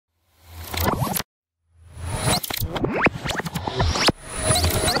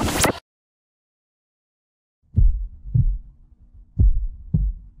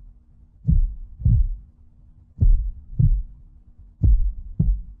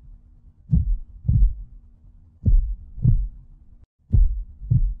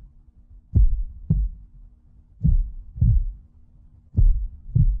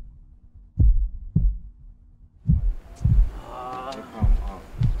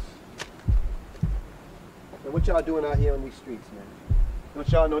y'all doing out here on these streets, man? Don't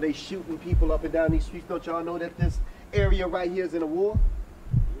y'all know they shooting people up and down these streets? Don't y'all know that this area right here is in a war?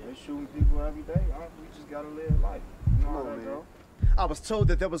 Yeah, shooting people every day. We just gotta live life. You know that, bro. I was told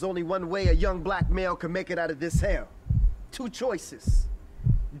that there was only one way a young black male could make it out of this hell. Two choices,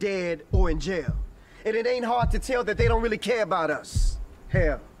 dead or in jail. And it ain't hard to tell that they don't really care about us.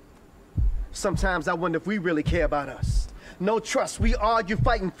 Hell, sometimes I wonder if we really care about us. No trust, we argue,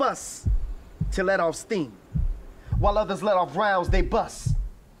 fight, and fuss to let off steam. While others let off rounds, they bust.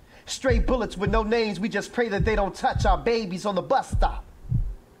 Stray bullets with no names, we just pray that they don't touch our babies on the bus stop,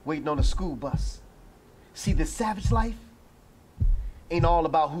 waiting on the school bus. See, this savage life ain't all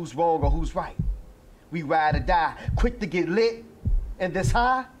about who's wrong or who's right. We ride or die, quick to get lit, and this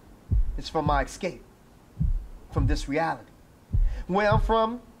high is from my escape, from this reality. Where I'm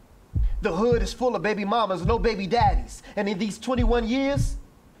from, the hood is full of baby mamas, no baby daddies. And in these 21 years,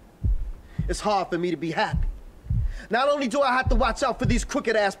 it's hard for me to be happy. Not only do I have to watch out for these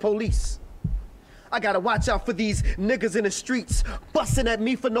crooked ass police, I gotta watch out for these niggas in the streets busting at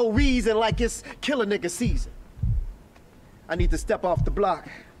me for no reason like it's killer nigga season. I need to step off the block.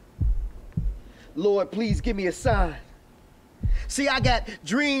 Lord, please give me a sign. See, I got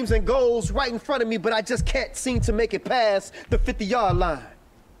dreams and goals right in front of me, but I just can't seem to make it past the 50-yard line.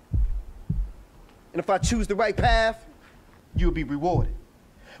 And if I choose the right path, you'll be rewarded.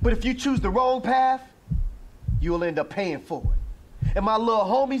 But if you choose the wrong path, you'll end up paying for it. And my little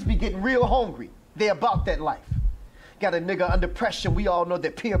homies be getting real hungry. They're about that life. Got a nigga under pressure, we all know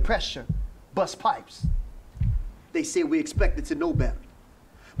that peer pressure busts pipes. They say we expected to know better.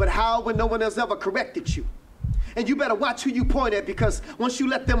 But how when no one else ever corrected you? And you better watch who you point at, because once you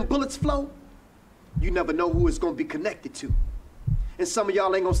let them bullets flow, you never know who it's gonna be connected to. And some of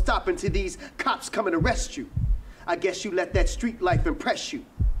y'all ain't gonna stop until these cops come and arrest you. I guess you let that street life impress you.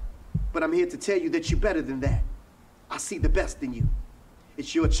 But I'm here to tell you that you're better than that. I see the best in you.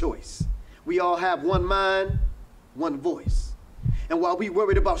 It's your choice. We all have one mind, one voice. And while we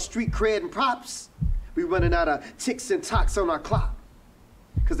worried about street cred and props, we running out of ticks and tocks on our clock.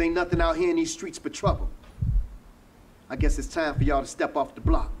 Cause ain't nothing out here in these streets but trouble. I guess it's time for y'all to step off the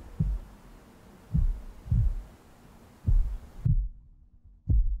block.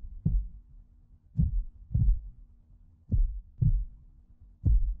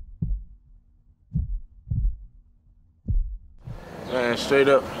 Man, straight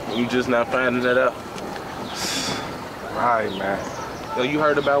up, you just not finding that out? Right, man. Yo, you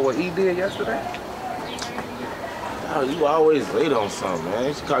heard about what he did yesterday? Oh, you always late on something, man.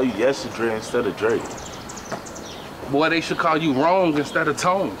 They should call you yesterday instead of Drake. Boy, they should call you wrong instead of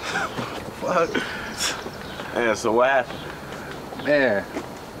Tone. Fuck. Man, so what happened? Man,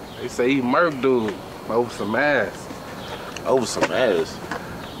 they say he murked dude over some ass. Over some ass?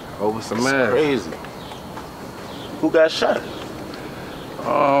 Over some That's ass. Crazy. Who got shot?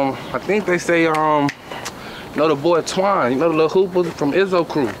 I think they say, you know the boy Twine, you know the little hooper from Izzo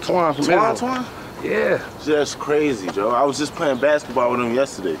crew, Twine from Izzo. Twine? Yeah. That's crazy, Joe. I was just playing basketball with him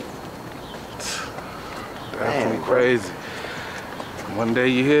yesterday. That's crazy. One day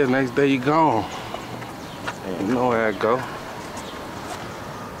you here, next day you gone. Man. You know where I go.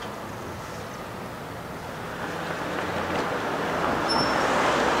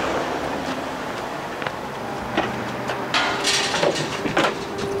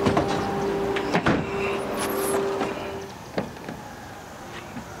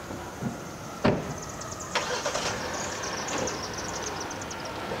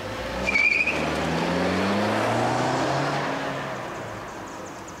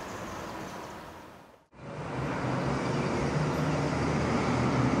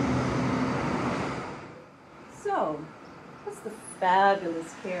 What's the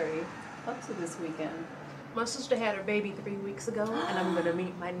fabulous Carrie up to this weekend? My sister had her baby 3 weeks ago, and I'm gonna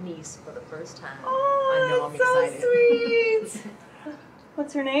meet my niece for the first time. Oh, I know, I'm so excited. Sweet.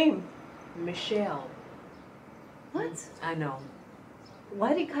 What's her name? Michelle. What? I know.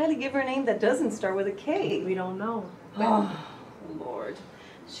 Why did Kylie give her a name that doesn't start with a K? We don't know. Oh, Lord.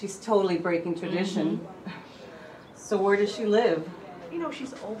 She's totally breaking tradition. So where does she live? You know,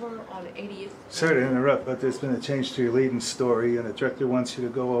 she's over on 80th. Sorry to interrupt, but there's been a change to your leading story, and the director wants you to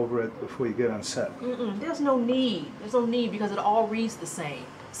go over it before you get on set. There's no need. There's no need because it all reads the same.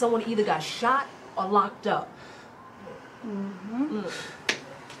 Someone either got shot or locked up.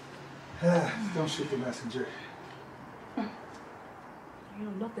 Don't shoot the messenger. You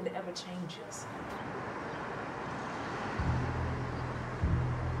know, nothing ever changes.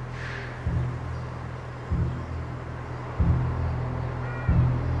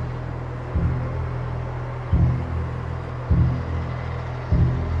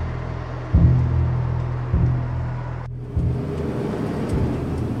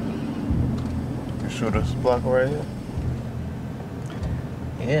 shooter's block right here.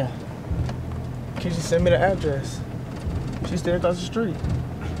 Yeah. Can you send me the address? She's there across the street.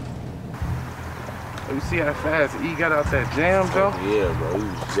 You see how fast E got out that jam, Joe? Yeah, bro. He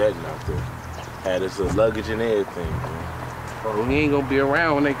was jetting out there. Had his little luggage and everything, man. Bro, he ain't gonna be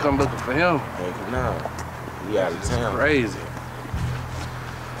around when they come looking for him. Heck nah. He out of town. Crazy.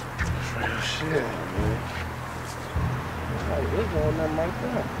 Real shit, man. Hey, there's going on right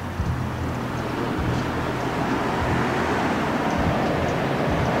there.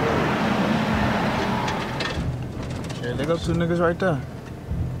 Yeah, there go two niggas right there.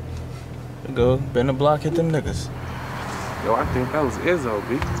 There go, bend the block, hit them niggas. Yo, I think that was Izzo,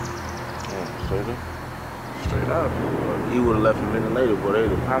 B. Yeah, straight up. Straight up. He would have left a minute later, but they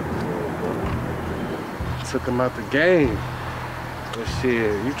done pocket for him, bro. Took him out the game. But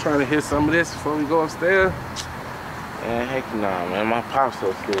shit, you trying to hit some of this before we go upstairs? Man, heck nah, man. My pop's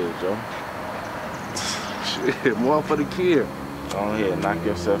upstairs, Joe. Shit, more for the kid. Go ahead, knock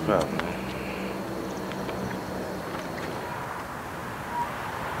yourself out, man.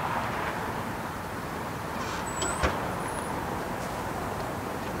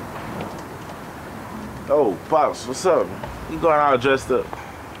 Oh, Pops, what's up? You going out dressed up?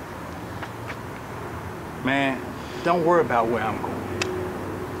 Man, don't worry about where I'm going.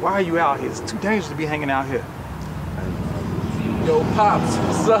 Why are you out here? It's too dangerous to be hanging out here. Yo, Pops,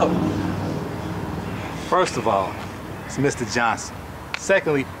 what's up? First of all, it's Mr. Johnson.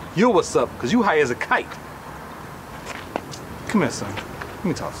 Secondly, you what's up, because you high as a kite. Come here, son. Let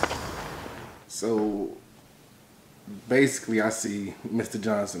me talk to you. So, basically, I see Mr.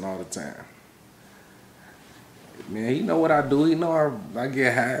 Johnson all the time. Man, he know what I do. He know I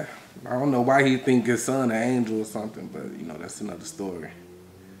get high. I don't know why he think his son an angel or something, but you know, that's another story.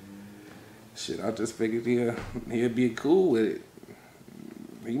 Shit, I just figured he'd be cool with it.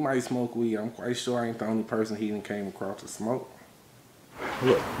 He might smoke weed. I'm quite sure I ain't the only person he done came across to smoke.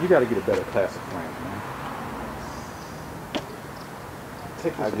 Look, you got to get a better class of plans, man.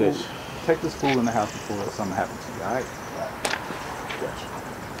 Take this fool in the house before something happens to you, all right? Gotcha.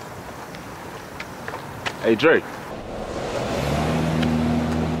 Hey, Drake.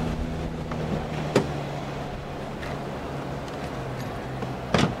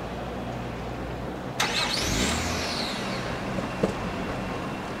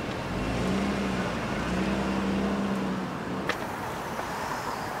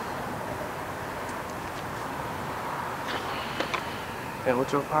 Hey,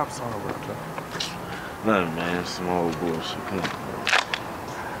 what your pops on about, Joe? Nothing, man. Some old bullshit.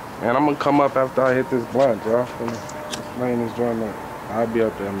 Man, I'm gonna come up after I hit this blunt, y'all. Explain this joint up. I'll be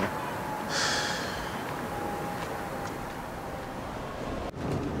up there, man.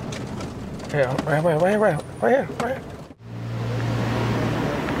 Yeah, right here.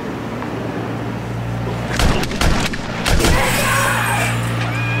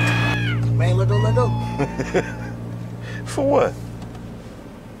 Man, let go. For what?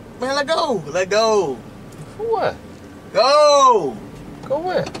 Man, let go. For what? Go! Go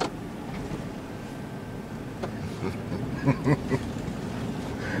where?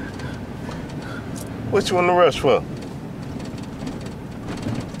 What you in the rush for?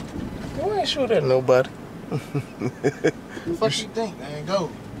 You ain't shoot at nobody. What the fuck you think, man?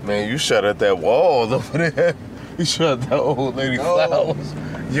 Go. Man, you shot at that wall over there. You shot at that old lady flowers.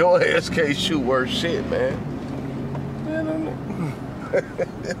 Your ass can't shoot worse shit, man.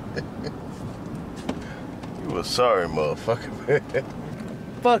 You a sorry motherfucker, man.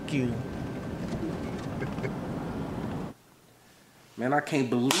 Fuck you. Man, I can't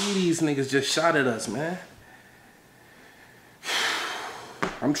believe these niggas just shot at us, man.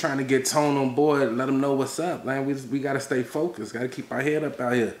 I'm trying to get Tone on board, let him know what's up, man. We gotta stay focused, gotta keep our head up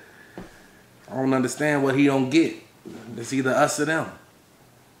out here. I don't understand what he don't get. It's either us or them.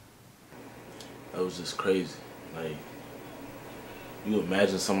 That was just crazy. Like, you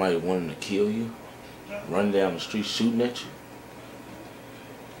imagine somebody wanting to kill you, running down the street shooting at you?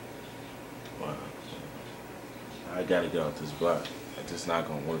 Wow. I gotta get off this block. It's just not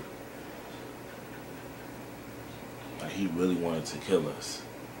gonna work. Like, he really wanted to kill us.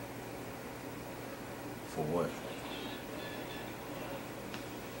 For what?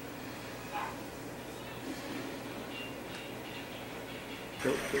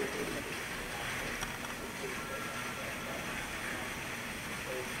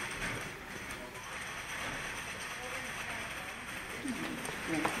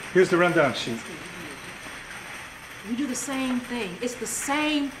 Here's the rundown sheet. We do the same thing. It's the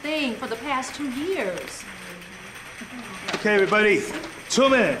same thing for the past 2 years. Okay, everybody, 2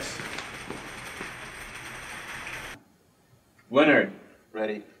 minutes. Leonard,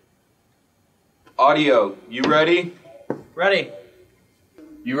 ready. Audio, you ready? Ready.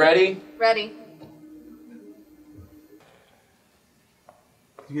 You ready? Ready.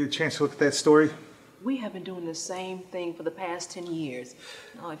 You get a chance to look at that story? We have been doing the same thing for the past 10 years.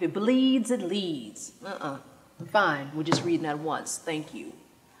 Oh, if it bleeds, it leads. Fine, we're just reading that once. Thank you.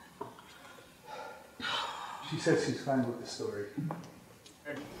 She says she's fine with the story.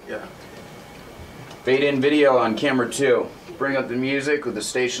 Yeah. Fade in video on camera 2. Bring up the music with the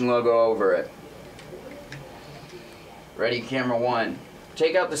station logo over it. Ready, camera 1.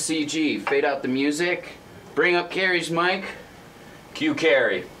 Take out the CG, fade out the music. Bring up Carrie's mic. Cue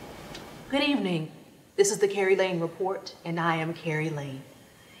Carrie. Good evening. This is the Carrie Lane Report, and I am Carrie Lane.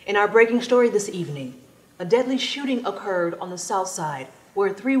 In our breaking story this evening, a deadly shooting occurred on the south side where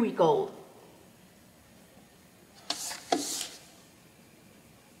a 3-week-old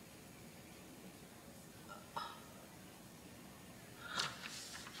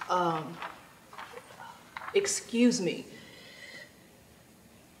excuse me.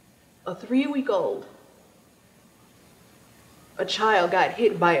 A 3-week-old, a child got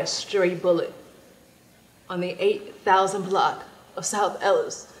hit by a stray bullet on the 8,000 block of South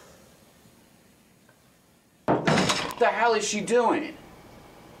Ellis. What the hell is she doing?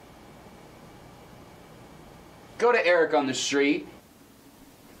 Go to Eric on the street.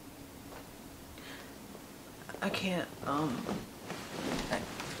 I can't,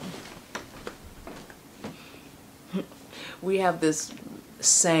 we have this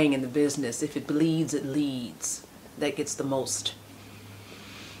saying in the business, if it bleeds, it leads. That gets the most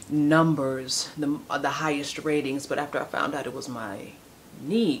numbers, the highest ratings, but after I found out it was my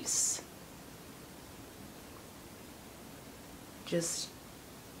niece,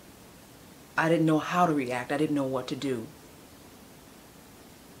 I didn't know how to react. I didn't know what to do.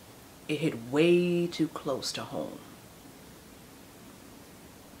 It hit way too close to home.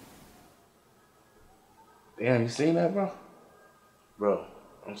 Damn, you seen that, bro? Bro,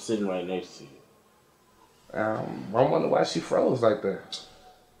 I'm sitting right next to you. I wonder why she froze like that.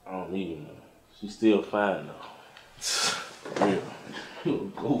 I don't need it, man. She's still fine, though. Real.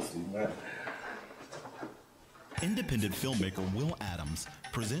 You goofy, man. Independent filmmaker Will Adams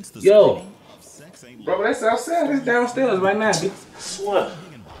presents the Yo, bro, that's outside. That's downstairs right now. Swear.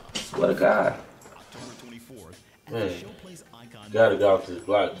 Swear to God. Man, gotta go out to this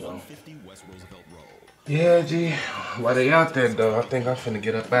block, John. Yeah, G. While they out there, though, I think I'm finna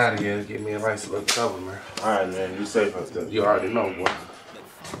get up out of here and get me a nice little cover, man. Alright, man. You safe out there. You already know, boy.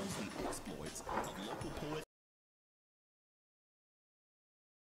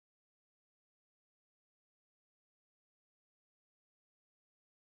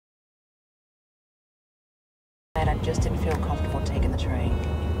 And I just didn't feel comfortable taking the train.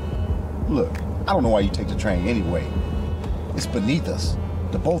 Look, I don't know why you take the train anyway. It's beneath us,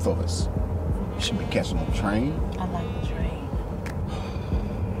 the both of us. You shouldn't be catching no train. I like the train.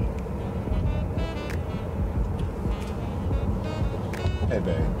 Hey,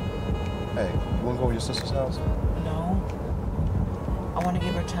 babe. Hey, you wanna go to your sister's house? No. I want to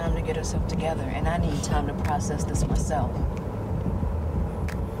give her time to get herself together, and I need time to process this myself.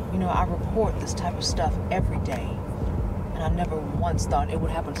 You know, I report this type of stuff every day, and I never once thought it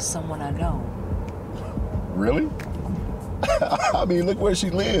would happen to someone I know. Really? I mean, look where she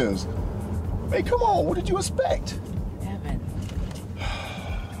lives. Hey, come on, what did you expect? Evan.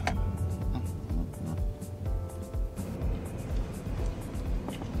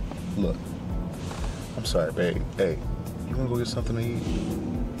 Look, I'm sorry, babe. Hey, you wanna go get something to eat?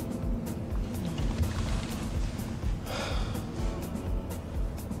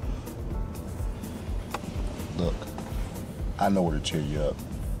 Look, I know where to cheer you up.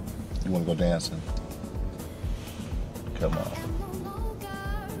 You wanna go dancing? Come on.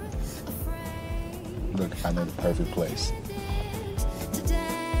 Look, I know the perfect place.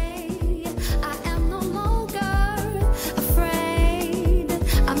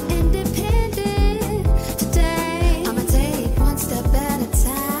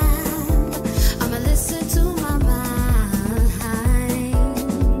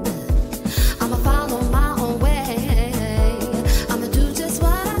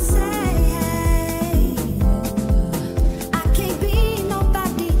 I can't be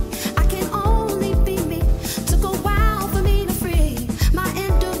nobody, I can only be me. Took a while for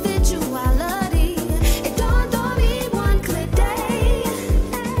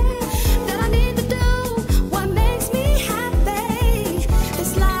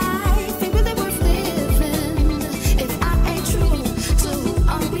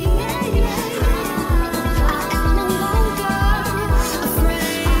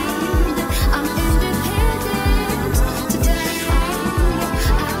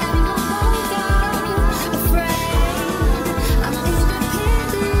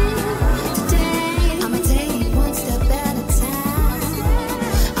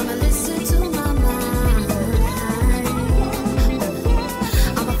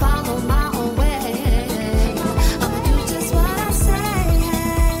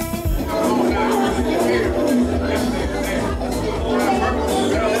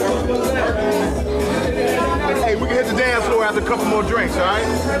after a couple more drinks, all right?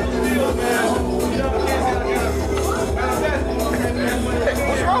 Hey,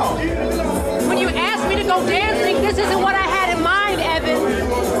 what's wrong? When you asked me to go dancing, this isn't what I had in mind, Evan.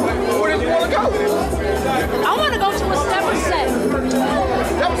 Where did you want to go? I want to go to a stepper set.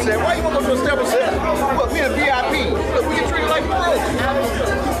 Stepper set? Why you want to go to a stepper set? Look, we in VIP. Look, we get treated like pros.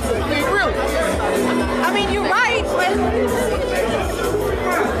 I mean, really. I mean, you're right, but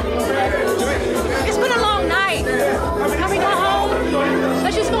it's been a long night. Can we go home?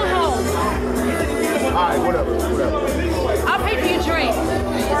 Let's just go home. All right, whatever. I'll pay for your drink.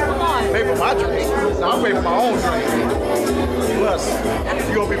 Come on. Pay for my drink? I'll pay for my own drink. Plus,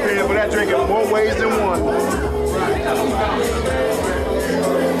 you're going to be paying for that drink in more ways than one.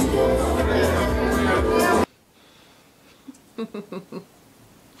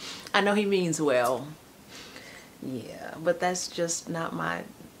 I know he means well. Yeah, but that's just not my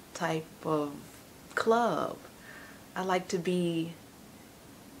type of club. I like to be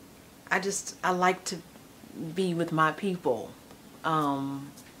with my people.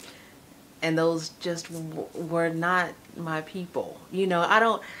 And those just were not my people. You know, I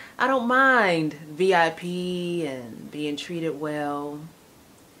don't mind VIP and being treated well.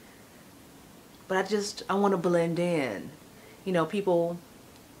 But I want to blend in. You know, people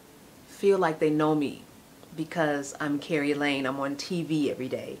feel like they know me because I'm Carrie Lane. I'm on TV every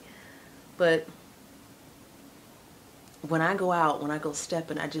day. But when I go out, when I go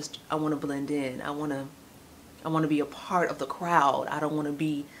stepping, I want to blend in. I want to be a part of the crowd. I don't want to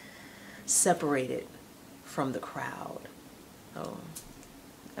be separated from the crowd.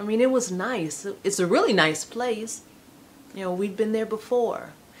 I mean, it was nice. It's a really nice place. You know, we've been there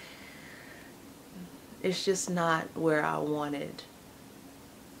before. It's just not where I wanted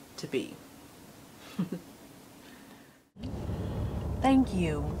to be. Thank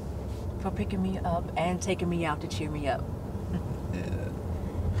you for picking me up and taking me out to cheer me up. Yeah.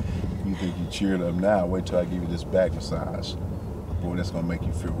 You think you cheered up now? Wait till I give you this back massage. Boy, that's gonna make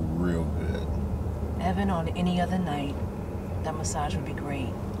you feel real good. Evan, on any other night, that massage would be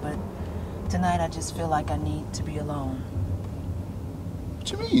great. But tonight I just feel like I need to be alone.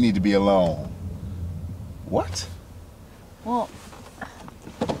 What you mean you need to be alone? What? Well,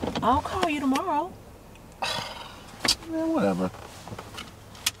 I'll call you tomorrow. Man, whatever.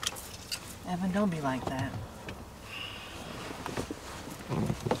 Evan, don't be like that.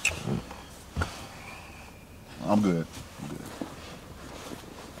 I'm good.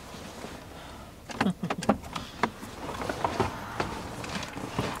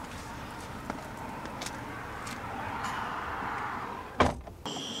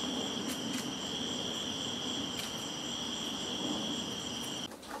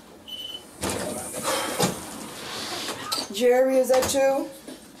 Jerry, is that you?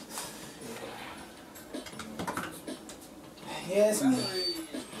 Yes, me.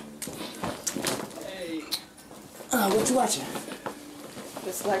 What you watching?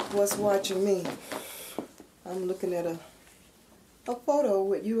 It's like what's watching me. I'm looking at a photo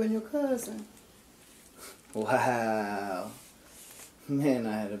with you and your cousin. Wow. Man,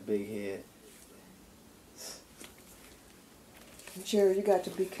 I had a big head. Jerry, you got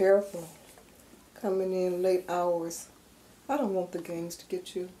to be careful. Coming in late hours. I don't want the gangs to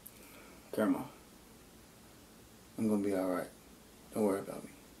get you. Grandma, I'm gonna be alright. Don't worry about me.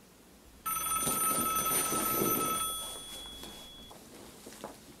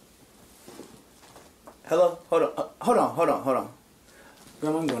 Hello? Hold on.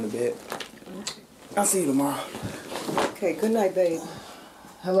 Grandma, I'm going to bed. I'll see you tomorrow. Okay, good night, babe.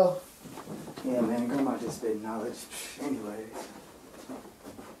 Hello? Yeah, man, Grandma just spit knowledge. Anyways.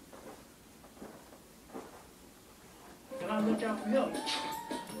 Can I look out for help?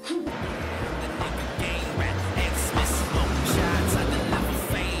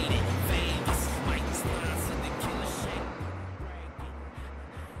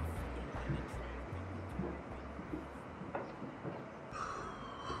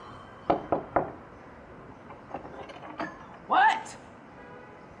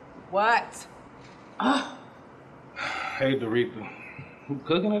 What? Hey, Doretha. Who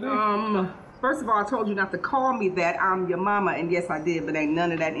cooking today? First of all, I told you not to call me that. I'm your mama, and yes, I did, but ain't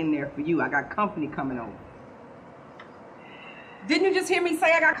none of that in there for you. I got company coming over. Didn't you just hear me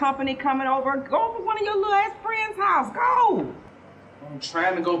say I got company coming over? Go over to one of your little ass friends' house. Go! I'm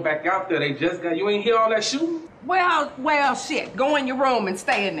trying to go back out there. They just got... You ain't hear all that shooting? Well, shit. Go in your room and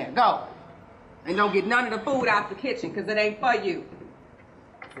stay in there. Go. And don't get none of the food out the kitchen, because it ain't for you.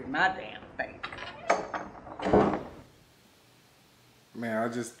 It's my damn face. Man, I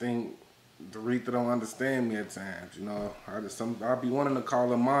just think Doretha don't understand me at times, you know. I'll be wanting to call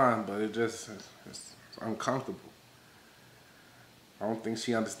her mine, but it's uncomfortable. I don't think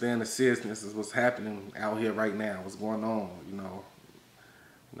she understands the seriousness of what's happening out here right now, what's going on, you know.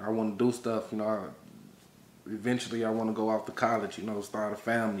 I want to do stuff, you know. Eventually, I want to go off to college, you know, start a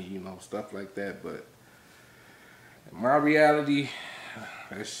family, you know, stuff like that. But in my reality,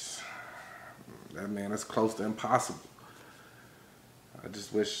 that's close to impossible. I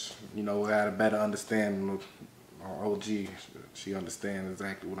just wish, you know, I had a better understanding of our OG. She understands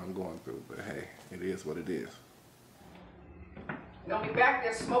exactly what I'm going through. But hey, it is what it is. Don't be back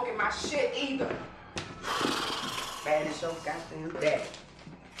there smoking my shit either. Bad as your goddamn daddy.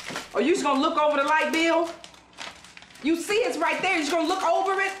 Are you just gonna look over the light bill? You see it's right there. You just gonna look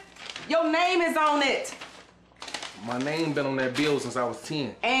over it? Your name is on it. My name been on that bill since I was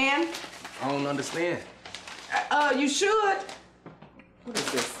 10. And? I don't understand. You should. What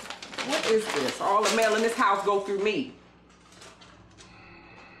is this? What is this? All the mail in this house go through me.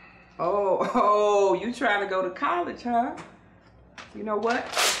 Oh, you trying to go to college, huh? You know what?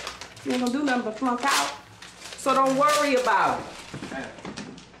 You ain't gonna do nothing but flunk out. So don't worry about it.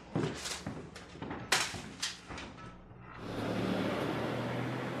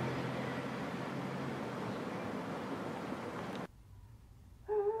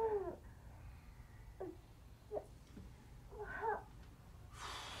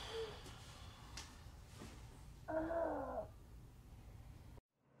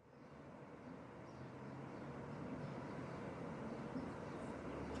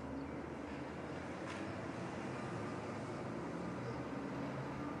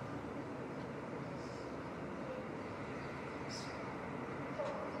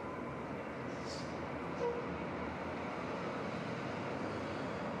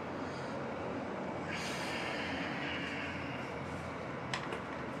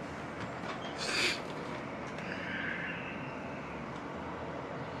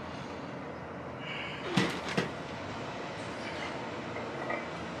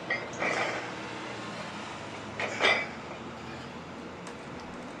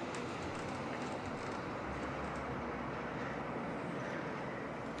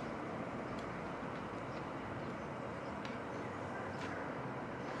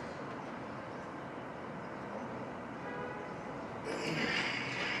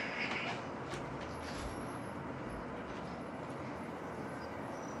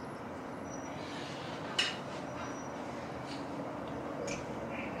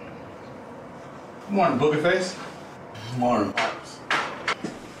 Morning, Booger Face. Morning.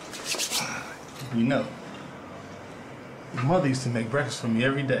 You know, your mother used to make breakfast for me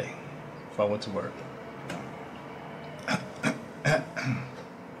every day if I went to work.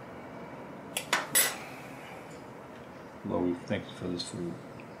 Lord, we thank you for this food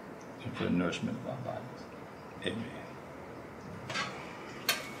and for the nourishment of our bodies. Amen.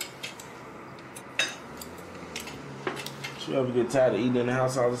 You ever get tired of eating in the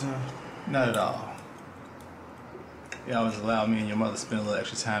house all the time? Not at all. It always allowed me and your mother to spend a little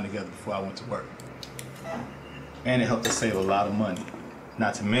extra time together before I went to work. And it helped us save a lot of money.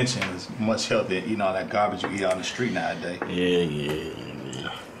 Not to mention, it's much healthier than eating all that garbage you eat on the street nowadays.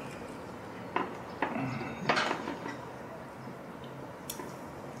 Yeah.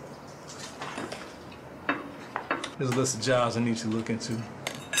 There's a list of jobs I need you to look into.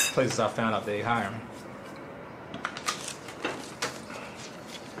 Places I found out they hire me.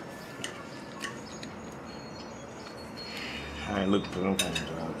 I ain't looking for them kind of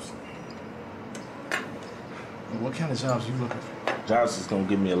jobs. What kind of jobs you looking for? Jobs that's gonna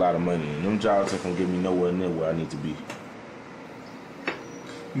give me a lot of money, and them jobs that gonna get me nowhere near where I need to be.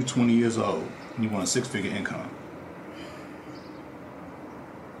 You're 20 years old, and you want a six-figure income.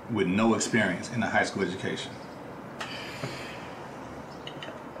 With no experience in a high school education.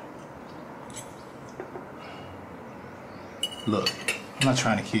 Look, I'm not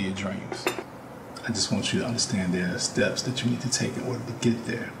trying to kill your dreams. I just want you to understand there are steps that you need to take in order to get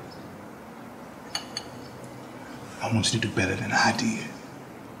there. I want you to do better than I did.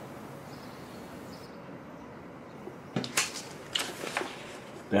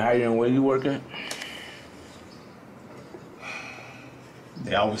 They hiring where you work at?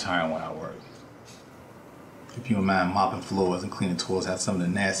 They always hiring where I work. If you don't mind mopping floors and cleaning toilets, have some of the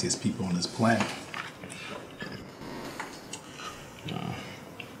nastiest people on this planet.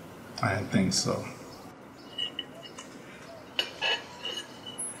 I didn't think so.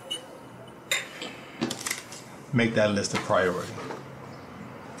 Make that list a priority.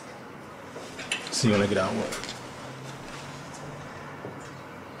 See you when I get out of work.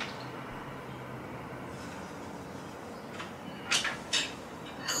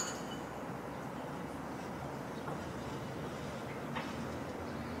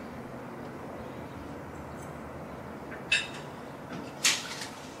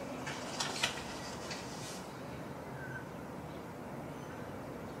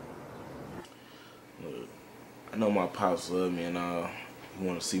 know my pops love me and he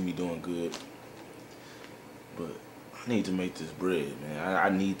want to see me doing good. But I need to make this bread, man. I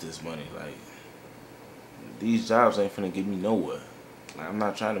need this money. Like, these jobs ain't finna get me nowhere. Like, I'm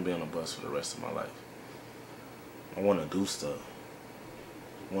not trying to be on a bus for the rest of my life. I want to do stuff.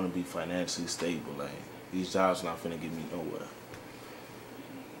 I want to be financially stable. Like, these jobs not finna get me nowhere.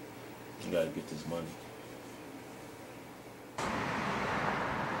 You gotta get this money.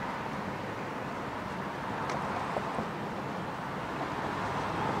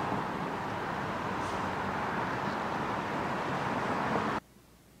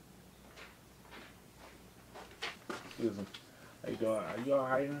 Susan, how you doing? Are you all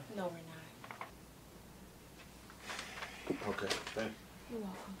right now? No, we're not. Okay, thank you. You're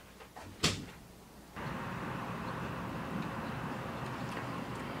welcome.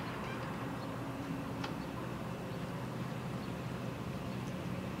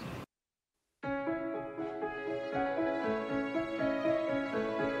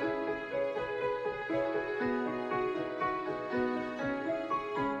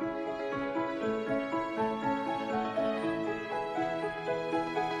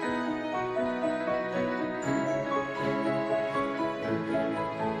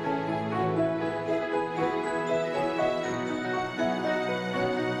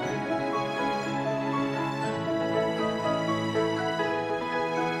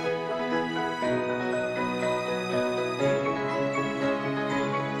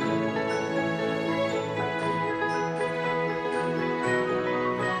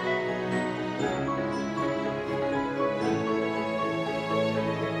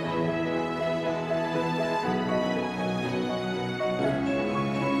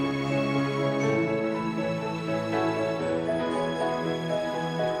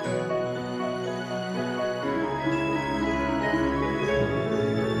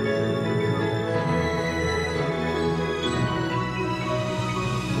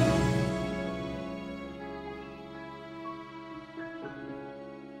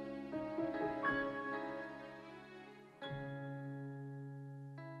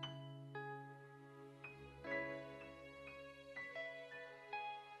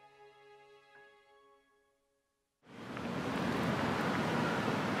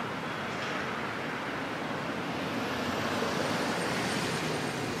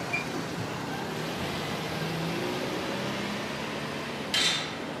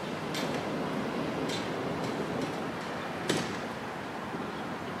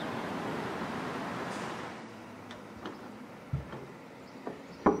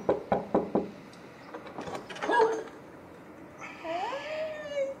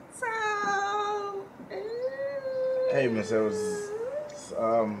 Hey, Miss Evans.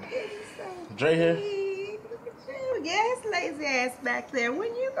 Dre here? Look at you. Yeah, his lazy ass back there.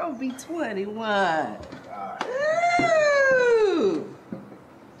 When you gonna be 21? Ooh.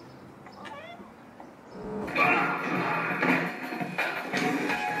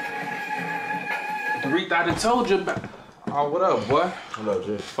 Rita, I done told you about. Oh, what up, boy? What up,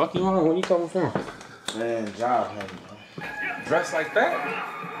 Jay? Fuck you on? Where you coming from? Man, job hunting, man. Dressed like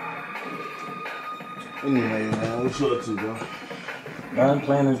that? Anyway, man, what you up to, bro? I'm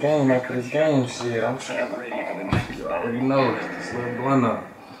playing this game after this game, shit. I'm trying to. You already know. It's a little blunt up.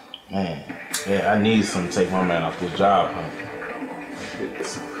 Man, yeah, I need something to take my man off this job hunt.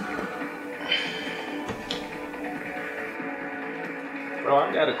 Bro,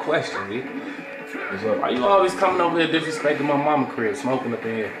 I got a question, B. Why you always coming over here disrespecting my mama crib, smoking up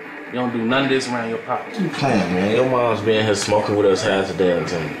in here? You don't do none of this around your pops. You playing, man. Your mom's been here smoking with us half the damn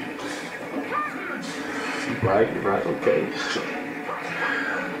time. Right, okay.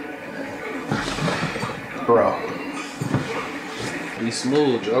 Bro. Be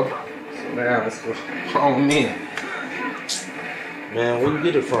smooth, Joe. So now let's go home in. Man, where you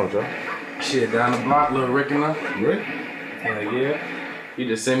get it from, Joe? Shit, down the block, little Rick and Rick? Hell yeah. You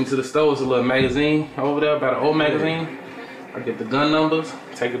just send me to the store, it's a little magazine over there, about an old magazine. I get the gun numbers,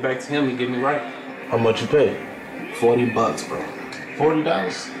 take it back to him, and get me right. How much you pay? $40, bro. $40?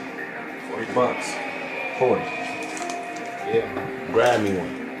 $40. 40. Yeah. Grab me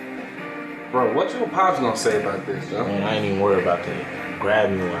one. Bro, what your pops gonna say about this, Joe? Man, I ain't even worried about that. Grab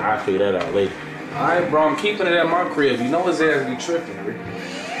me one. I'll figure that out later. Alright, bro, I'm keeping it at my crib. You know his ass be tripping, Rick.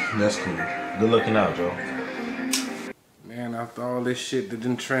 That's cool. Good looking out, Joe. Man, after all this shit that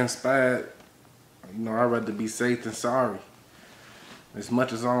didn't transpire, you know, I'd rather be safe than sorry. As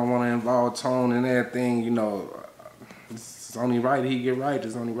much as I don't want to involve Tone and everything, you know, it's only right he get right.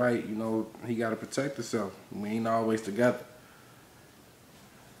 It's only right, you know, he got to protect himself. We ain't always together.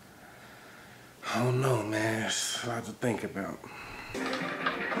 I don't know, man. It's a lot to think about.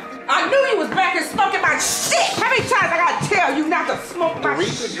 I knew you was back here smoking my shit. How many times I gotta tell you not to smoke my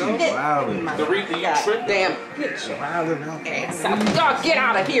shit? Dorita, you tripping? Damn, get your ass out. Y'all get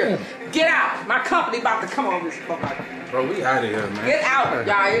out of here. Get out. My company about to come on this fuck. Bro, we out of here, man. Get out.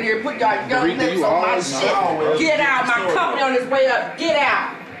 Y'all in here. Put y'all young lips on my shit. Get out. My company on his way up. Get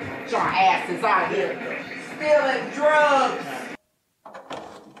out. Get your asses out of here. Stealing drugs.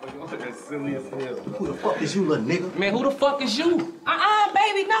 That's silly as hell. Who the fuck is you, little nigga? Man, who the fuck is you?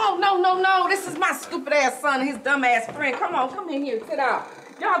 Baby, no. This is my stupid ass son and his dumb ass friend. Come on, come in here, sit down.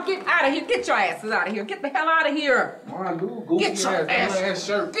 Y'all get out of here. Get your asses out of here. Get the hell out of here. Get your ass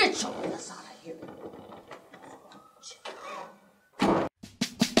shirt. Get your ass out of here.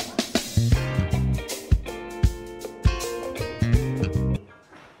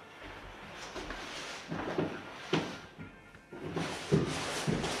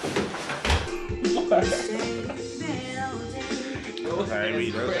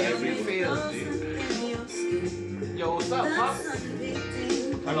 Yo, what's up, Pop?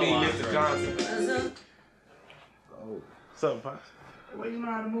 I mean, Mr. Johnson. What's up, Pops? Why you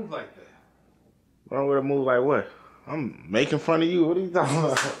know how to move like that? Wrong with a move like what? I'm making fun of you. What are you talking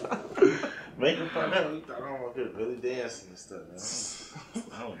about? Making fun of you? Thought I'm up here really dancing and stuff, man.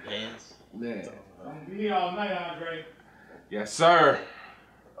 I don't dance. Man. I'm gonna be here all night, Andre. Yes, sir.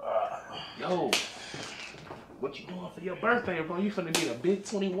 Yo. What you doing for your birthday, bro? You finna be a big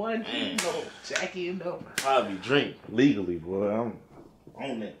 21? You know, Jackie and them. Probably drink legally, boy. I'm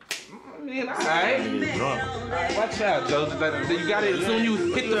on it. I mean, all right. Drunk. Watch out, Joe. You got it. As soon as you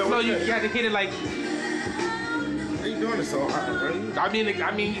hit the floor, you got to hit it like. How you doing it so hard, bro? I mean, you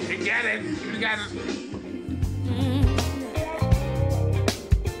got it. You got it.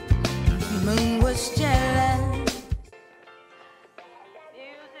 Moon was jealous.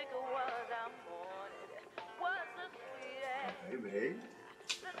 Hey, babe.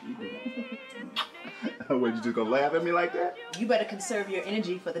 What, you just gonna laugh at me like that? You better conserve your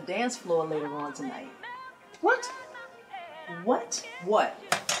energy for the dance floor later on tonight. What? What? What?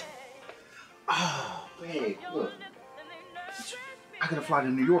 Oh, babe, look. I gotta fly to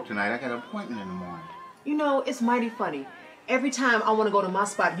New York tonight. I got an appointment in the morning. You know, it's mighty funny. Every time I want to go to my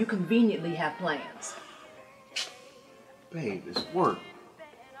spot, you conveniently have plans. Babe, it's work.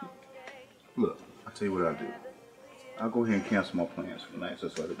 Look, I'll tell you what I'll do. I'll go ahead and cancel my plans for tonight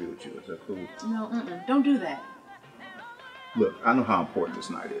just so I can be with you. Is that cool? No, don't do that. Look, I know how important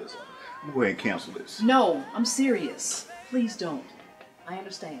this night is. I'm gonna go ahead and cancel this. No, I'm serious. Please don't. I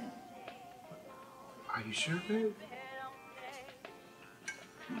understand. Are you sure, babe?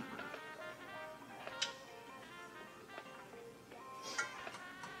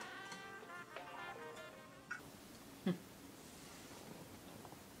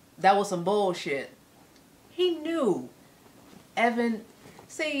 That was some bullshit. He knew. Evan,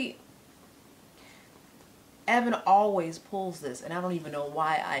 see, Evan always pulls this, and I don't even know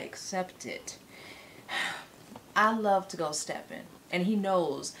why I accept it. I love to go stepping, and he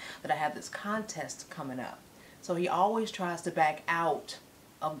knows that I have this contest coming up. So he always tries to back out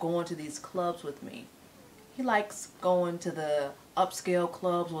of going to these clubs with me. He likes going to the upscale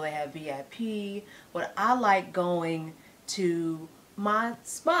clubs where they have VIP, but I like going to my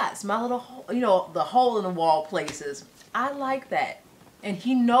spots, my little, you know, the hole in the wall places. I like that. And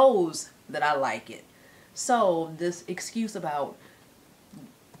he knows that I like it. So this excuse about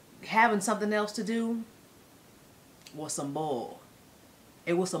having something else to do was some bull.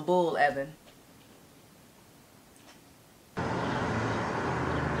 It was some bull, Evan.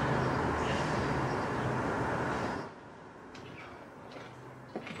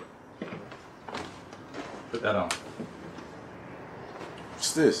 Put that on.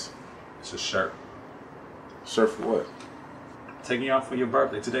 What's this? It's a shirt. Shirt for what? Taking you out for your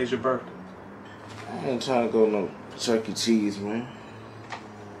birthday. Today's your birthday. I ain't trying to go no Chuck E. Cheese, man.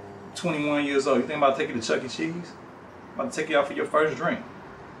 21 years old. You think about taking to Chuck E. Cheese? I'm about to take you out for your first drink.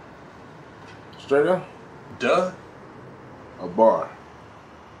 Straight up? Duh. A bar.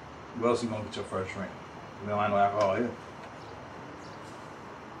 Where else you gonna get your first drink? We don't have no alcohol here.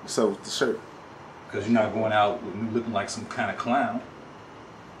 What's up with the shirt? Because you're not going out with me looking like some kind of clown.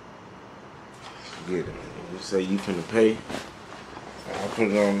 Forget it. You say you finna pay. I'll put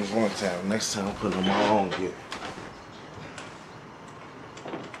it on this one time. Next time I'll put it on my own gear.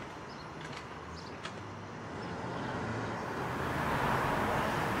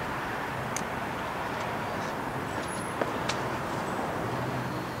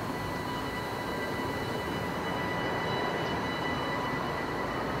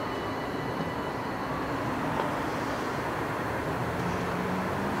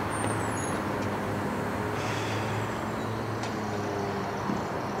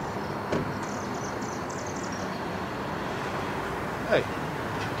 Hey.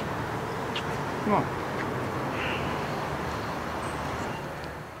 Come on.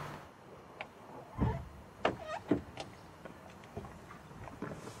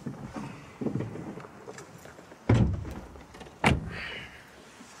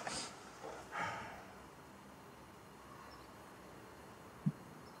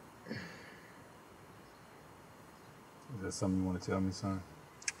 Is that something you want to tell me, son?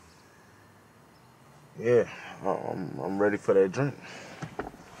 Yeah, I'm ready for that drink.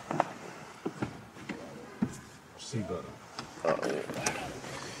 Sea butter. Oh, yeah.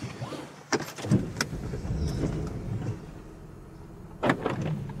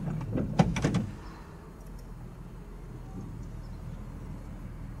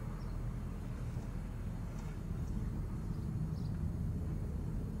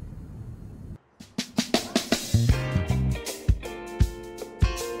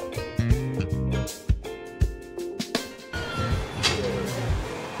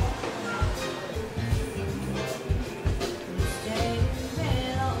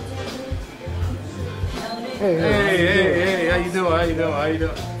 Hey, how you doing? How you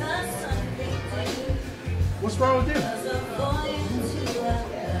doing? What's wrong with you?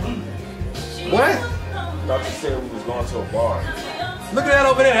 What? Thought you said we was going to a bar. Look at that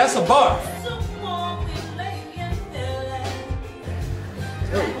over there. That's a bar.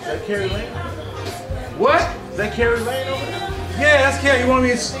 Hey, is that Carrie Lane? What? Is that Carrie Lane over there? Yeah, that's Carrie. You want me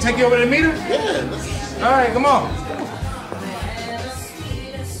to take you over to meet her? Yeah. All right, come on.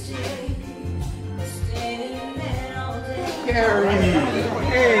 Carrie.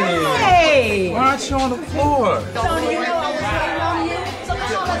 Hey. Why aren't you on the floor? Don't you know I was waiting on you? So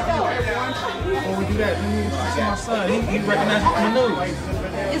come on, let's go. Before we do that, let me see my son. He recognized me from the news.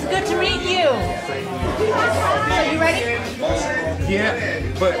 It's good to meet you. So you ready? Yeah,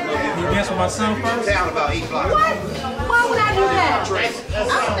 but you dance with my son first? Down about 8 o'clock. What? Why would I do that? I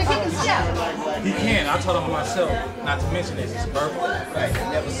don't think he can step. He can. I told him myself. Not to mention it's his birthday.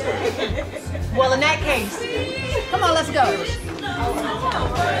 Never said. Well, in that case, come on, let's go.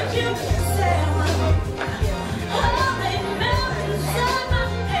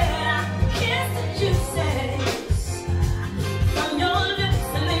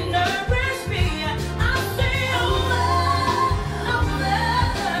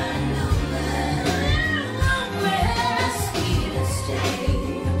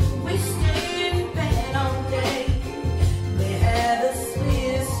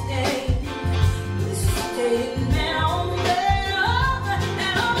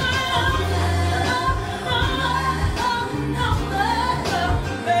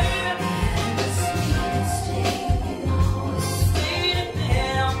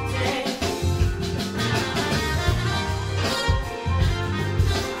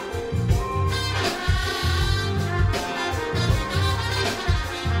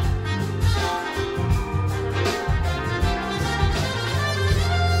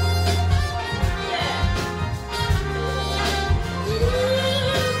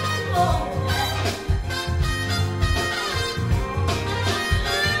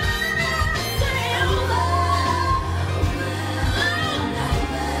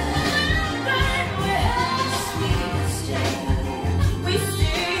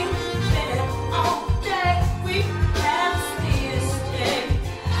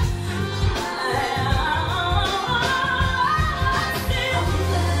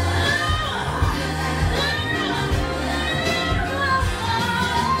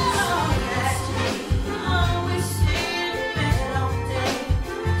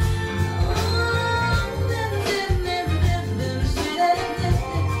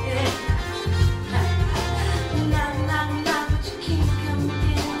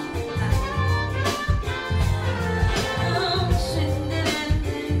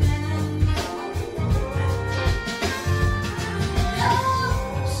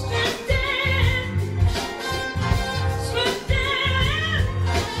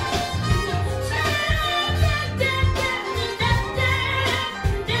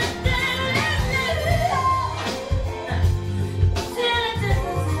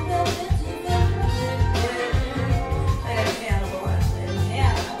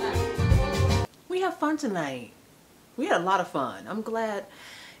 Tonight. We had a lot of fun. I'm glad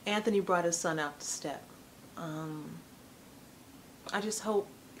Anthony brought his son out to step. I just hope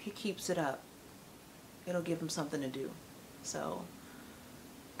he keeps it up. It'll give him something to do. So,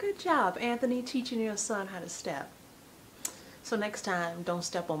 good job, Anthony, teaching your son how to step. So next time, don't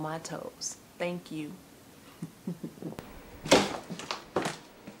step on my toes. Thank you.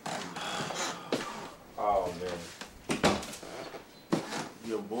 Oh, man.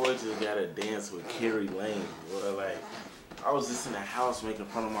 Your boy just gotta dance with Carrie Lane. Boy, like, I was just in the house making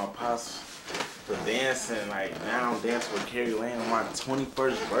fun of my pops for dancing. Like, now I'm dancing with Carrie Lane on my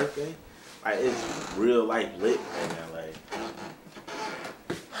 21st birthday. Like, it's real life lit right now. Like,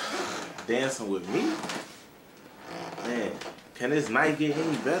 dancing with me? Man, can this night get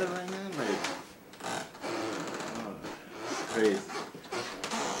any better right now? Like, oh, it's crazy.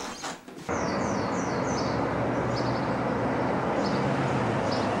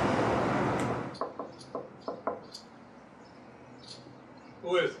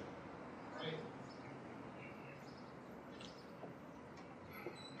 Who is it?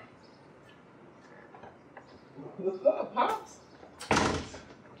 What's up, Pops?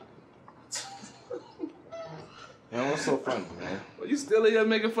 Man, what's so funny, man? Well, you still here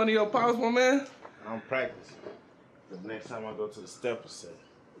making fun of your Pops, my man? I'm practicing. The next time I go to the stepper set.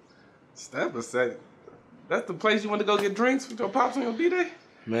 Stepper set? That's the place you want to go get drinks with your Pops on your B-Day?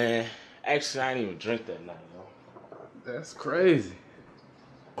 Man, actually, I didn't even drink that night, yo. That's crazy.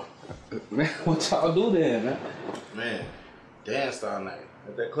 Man, what y'all do then, man? Man, danced all night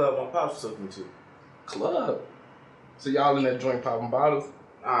at that club my pops took me to. Club? So y'all in that joint popping bottles?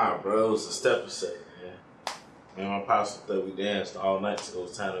 Nah, bro, it was a stepper set, man. Me and my pops thought we danced all night till it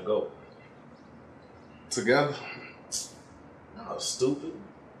was time to go. Together? No, stupid.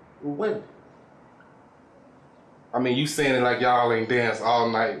 We're winning. I mean, you saying it like y'all ain't danced all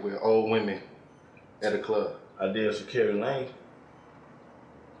night with old women at a club. I danced with Carrie Lane.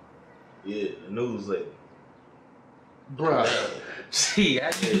 Yeah, the news lady. Bruh. Gee,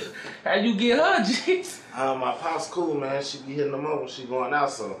 how you get her, G? My pop's cool, man. She be hitting them up when she going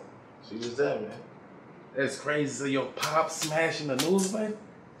out, so she was there, man. That's crazy. So your pop smashing the news lady?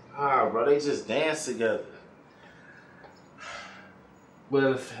 Ah, bro, they just dance together.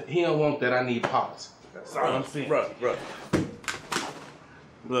 Well, if he don't want that, I need Pops. That's all I'm saying. Bro.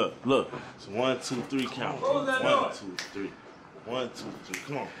 Look. It's 1, 2, 3 count. What was that 1, 2, 3. 1, 2, 3.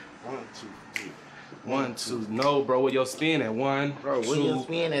 Come on. 1, 2, 3. 1, 2. No, bro. Where your spin at? 1, Bro, where 2, your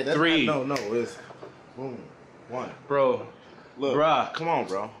spin at? That's 3. No, it's boom. 1. Bro, Look, bruh. Come on,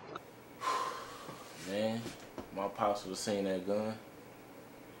 bro. Man, my pops would have seen that gun.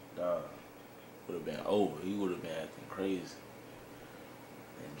 Dog, would have been over. He would have been acting crazy.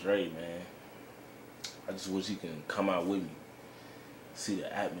 And Dre, man, I just wish he can come out with me. See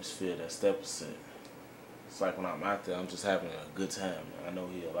the atmosphere that stepper set. It's like when I'm out there, I'm just having a good time. Man. I know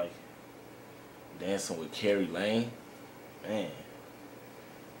he'll like it. Dancing with Carrie Lane, man.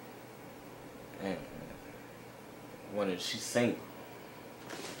 I wonder if she's single.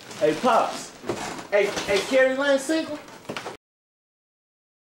 Hey, Pops. Hey, Carrie Lane single?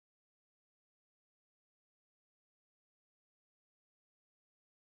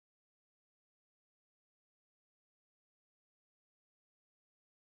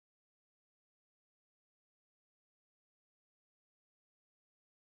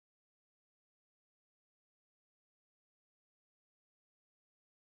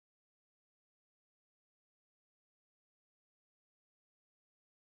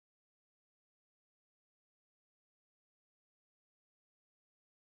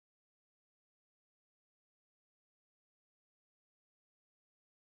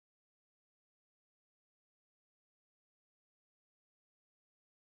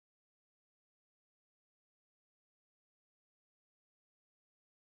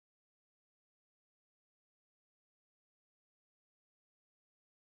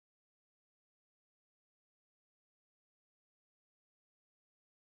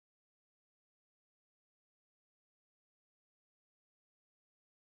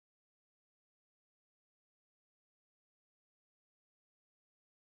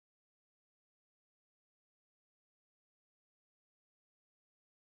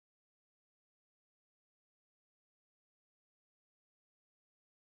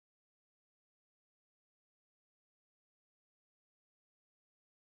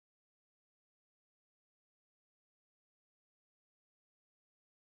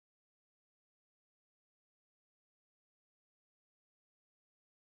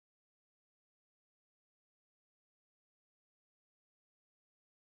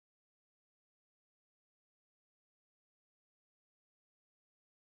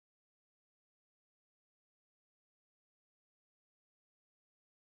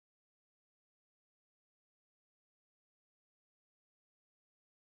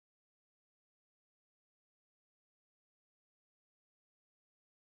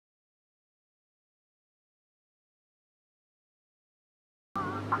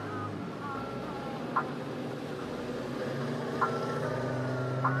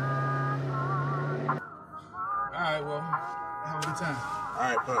 Alright, well, have a good time.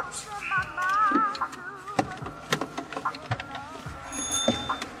 Alright, Pops.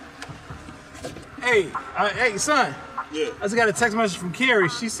 Hey, son. Yeah. I just got a text message from Carrie.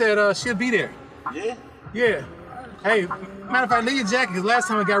 She said she'll be there. Yeah? Yeah. Hey, matter of fact, leave your jacket, because last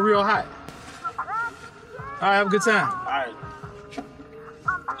time it got real hot. All right, have a good time. All right.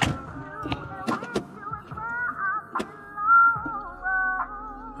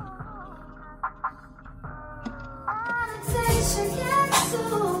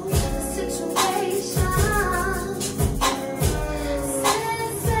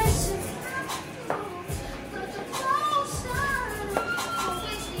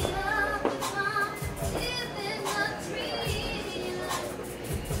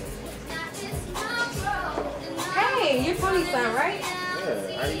 Hey, you're Tony's son, right?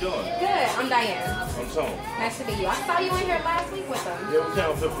 Yeah, how you doing? Good, I'm Diane. I'm Tony. Nice to meet you. I saw you in here last week with him. Yeah, we came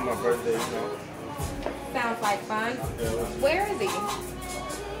up here for my birthday, you know. Sounds like fun. Yeah, Where is he?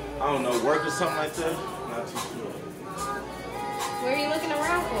 I don't know, work or something like that? Not too sure. Where are you looking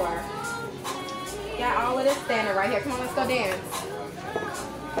around for? Got all of this standing right here. Come on, let's go dance.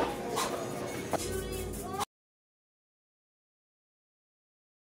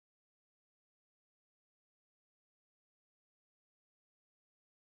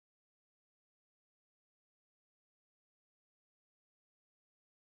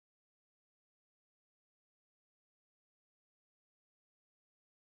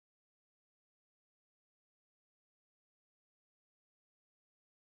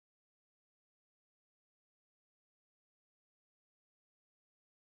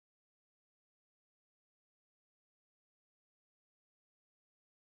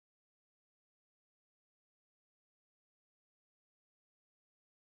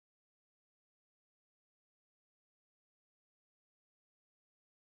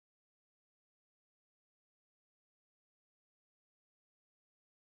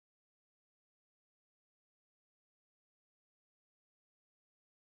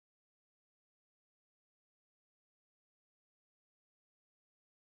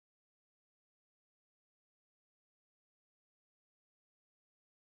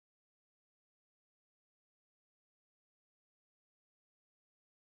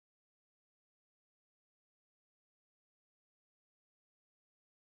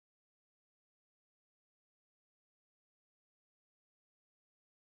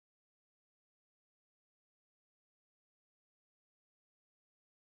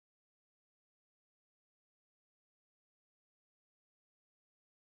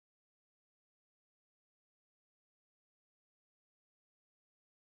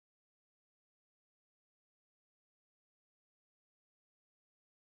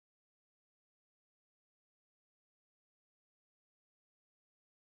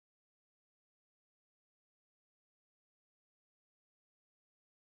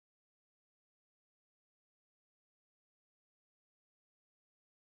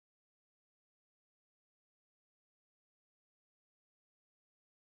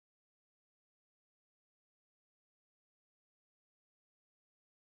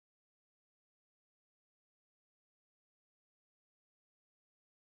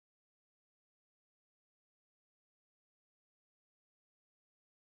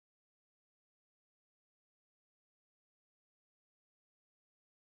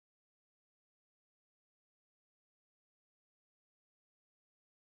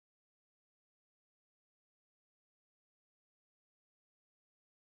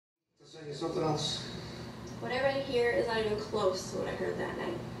 Something else. What I read here is not even close to what I heard that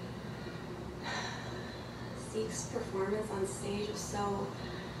night. Zeke's performance on stage was so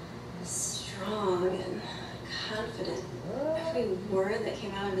strong and confident. Every word that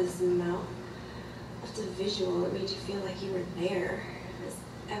came out of his mouth left a visual that made you feel like you were there. As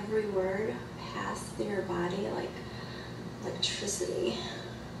every word passed through your body like electricity.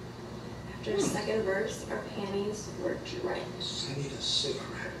 After the second verse, our panties were drenched. I need a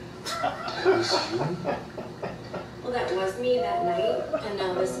cigarette. Well, that was me that night, and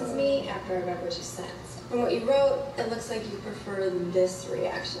now this is me after I read what you said. From what you wrote, it looks like you prefer this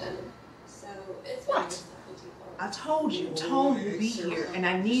reaction. So it's what? I told you, Tone will be here, and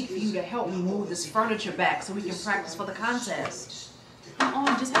I need for you to help me move this furniture back so we can practice for the contest. Come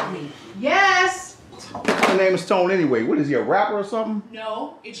on, just help me. Yes! My name is Tone anyway. What is he, a rapper or something?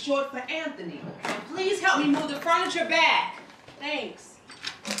 No, it's short for Anthony. And please help me move the furniture back. Thanks.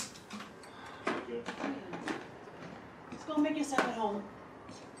 Let's go make yourself at home.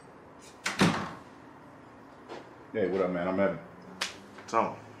 Hey, what up, man? I'm Evan.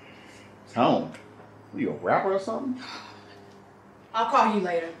 Tone. Tone? What, you a rapper or something? I'll call you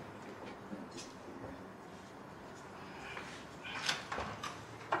later.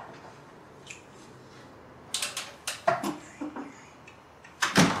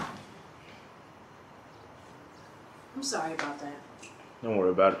 I'm sorry about that. Don't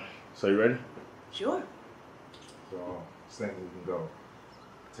worry about it. So you ready? Sure. So, think we can go.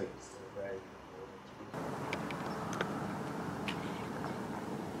 Take a step back.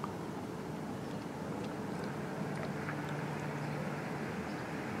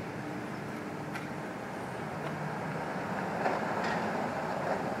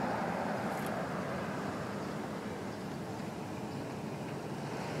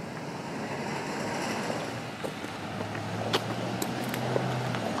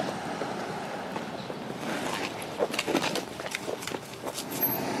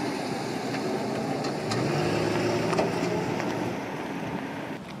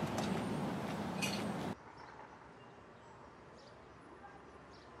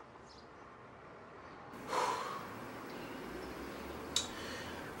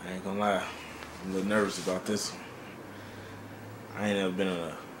 I ain't gonna lie, I'm a little nervous about this one. I ain't never been in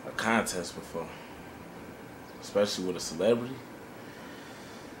a contest before, especially with a celebrity.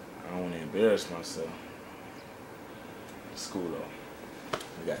 I don't want to embarrass myself. It's cool though.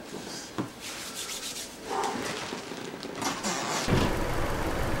 We got this.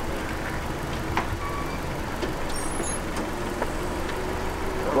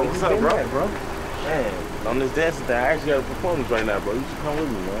 Bro, what's up, bro? Man, on this dancing thing, I actually got a performance right now, bro. You should come with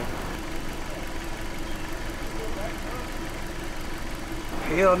me, man.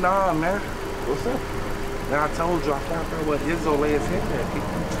 Hell nah, man. What's up? Now I told you I found out what Izzo lay his head at.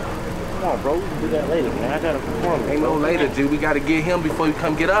 Come on, bro. We can do that later, man. I got a performance. Ain't no later, G. We gotta get him before you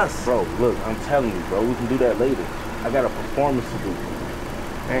come get us. Bro, look, I'm telling you, bro. We can do that later. I got a performance to do.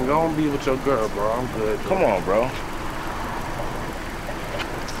 And go and be with your girl, bro. I'm good. Bro. Come on, bro.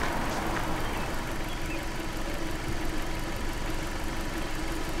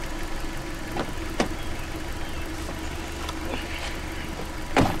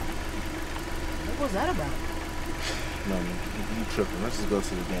 What was that about? No, man, you tripping. Let's just go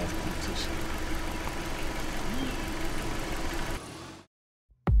to the dance competition.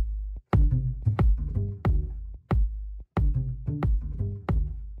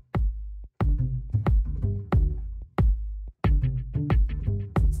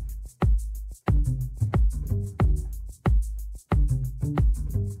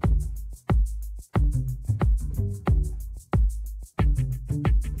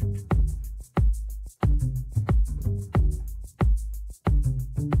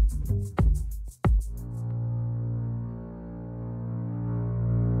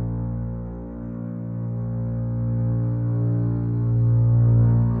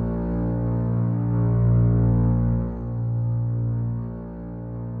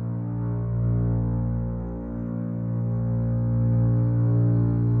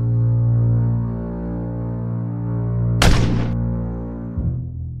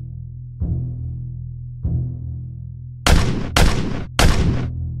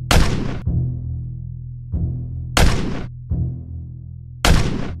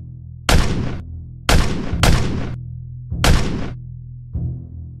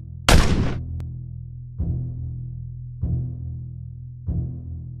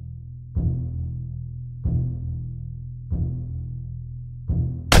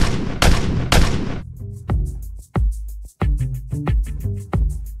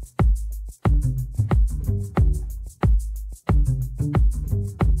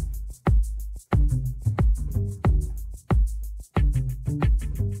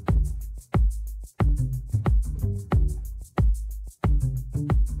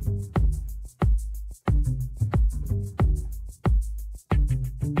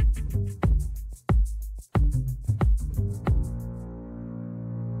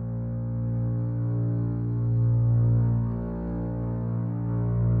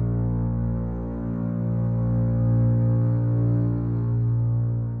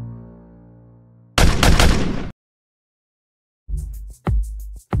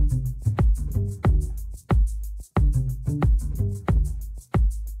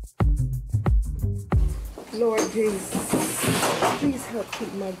 Lord Jesus, please help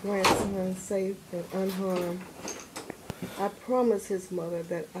keep my grandson safe and unharmed. I promise his mother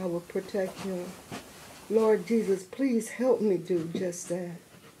that I will protect him. Lord Jesus, please help me do just that.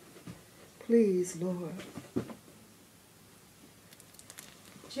 Please, Lord.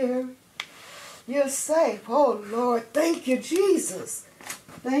 Jerry, you're safe. Oh, Lord, thank you, Jesus.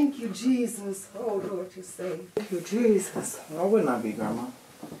 Thank you, Jesus. Oh, Lord, you're safe. Thank you, Jesus. Why wouldn't I be, Grandma?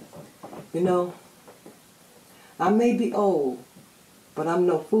 You know, I may be old, but I'm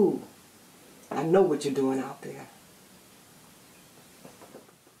no fool. I know what you're doing out there.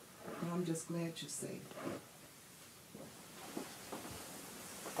 And I'm just glad you're safe.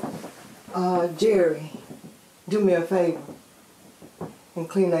 Jerry, Do me a favor and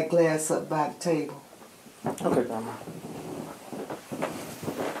clean that glass up by the table. Okay, Grandma.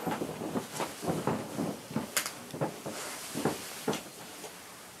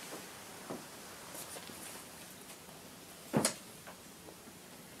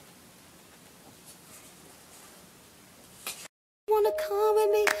 Wanna come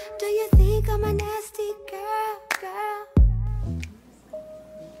with me? Do you think I'm a nasty girl?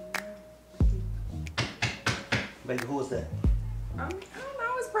 Baby, who is that? I don't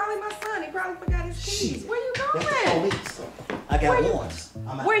know. It's probably my son. He probably forgot his keys. Where you That's the going? police. I got warrants.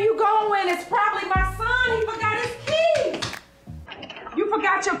 Where you going? It's probably my son. He forgot his keys. You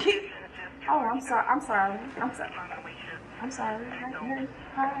forgot your key. Oh, I'm sorry. I'm sorry. I'm sorry. I'm sorry.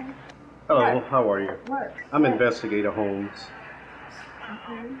 Hi. Hello, What? how are you? What? I'm Investigator Holmes.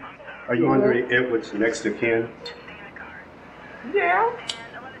 Okay. Are you Andre Edwards' next of kin? Yeah.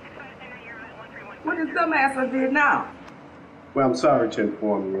 What is dumbass did now? Well, I'm sorry to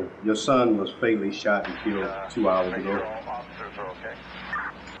inform you. Your son was fatally shot and killed 2 hours ago.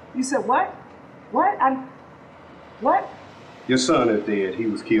 You said what? What? What? Your son is dead. He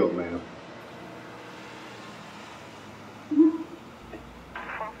was killed, ma'am.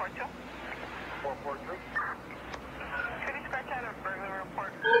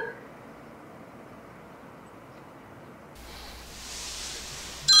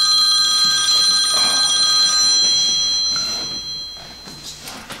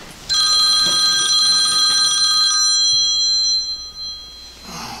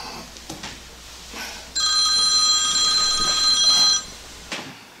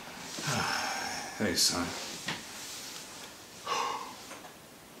 Hey, son.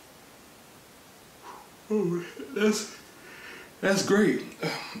 Oh, that's great.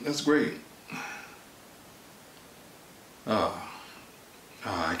 That's great.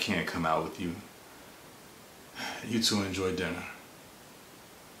 I can't come out with you. You two enjoy dinner.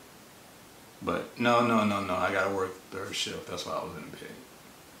 But no. I gotta work third shift. That's why I was in bed.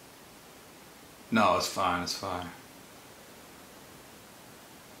 No, it's fine. It's fine.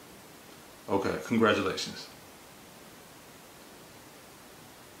 Okay, congratulations.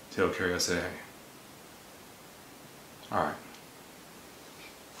 Tell Carrie I said hey. All right.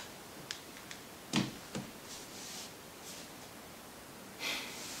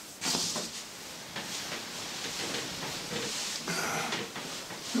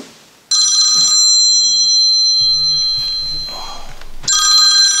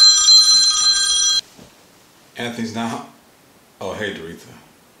 Anthony's now. Oh, hey, Doretha.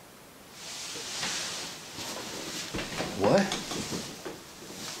 What?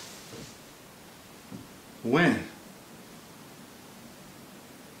 When?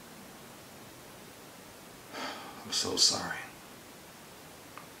 I'm so sorry.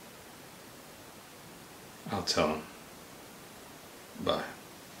 I'll tell him. Bye.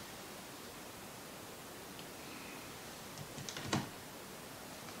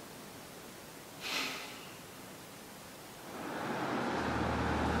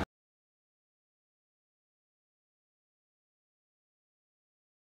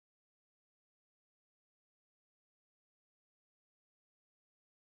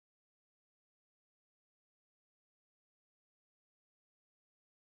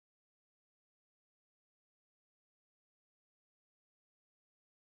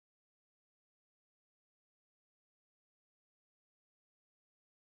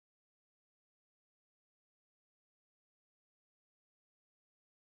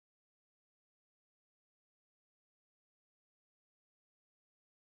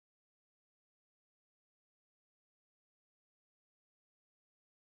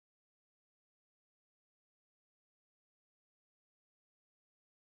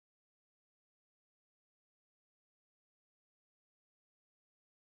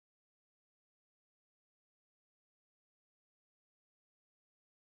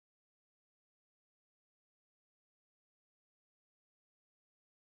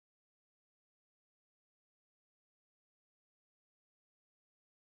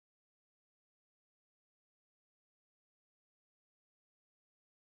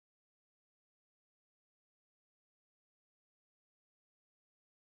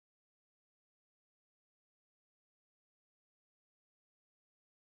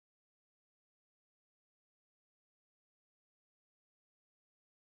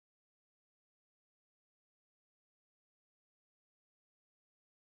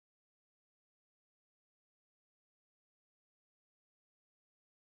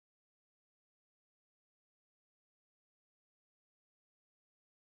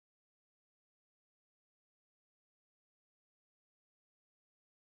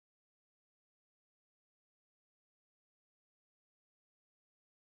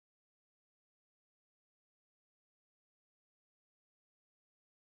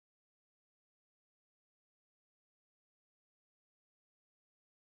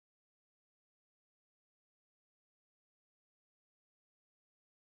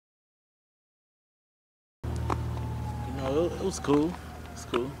 it was cool. It's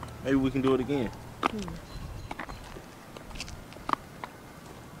cool. Maybe we can do it again.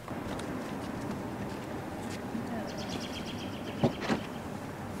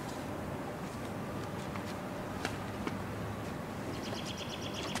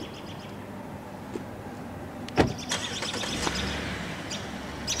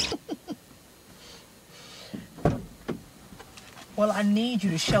 Well, I need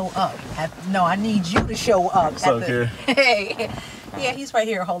you to show up. I need you to show up. What's up, Carrie? Hey. Yeah, he's right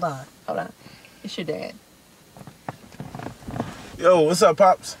here. Hold on. It's your dad. Yo, what's up,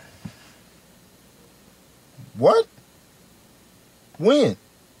 Pops? What? When?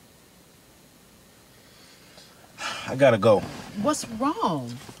 I gotta go. What's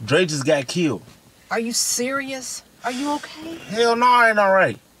wrong? Dre just got killed. Are you serious? Are you okay? Hell no, I ain't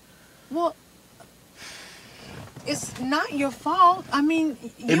alright. Well, it's not your fault. I mean,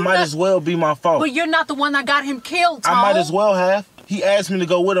 It might as well be my fault. But you're not the one that got him killed, Tom. I might as well have. He asked me to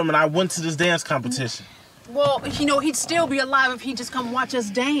go with him, and I went to this dance competition. Well, he'd still be alive if he just come watch us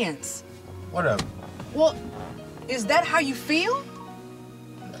dance. Whatever. Well, is that how you feel?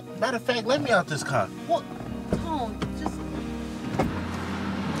 Matter of fact, let me out this car. Well, Tom, just...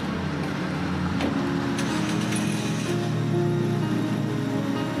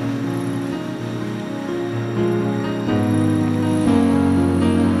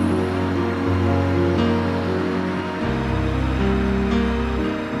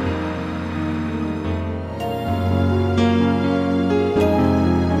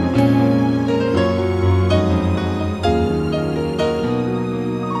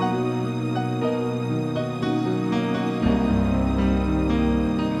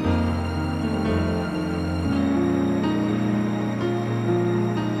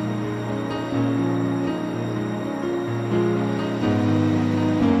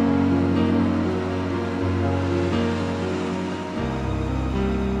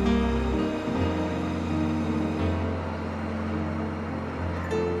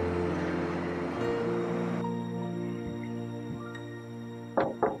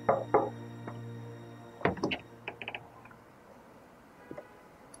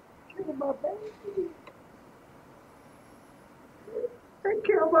 Take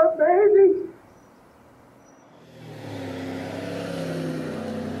care of my baby.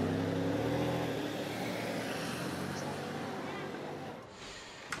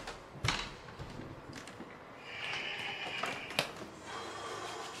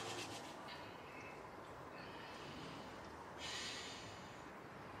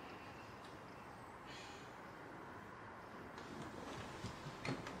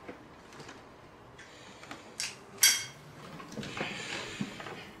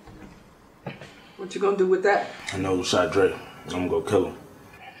 What you gonna do with that? I know who shot Dre. I'm gonna go kill him.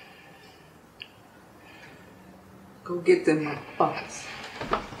 Go get them motherfuckers.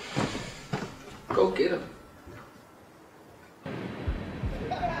 Go get them.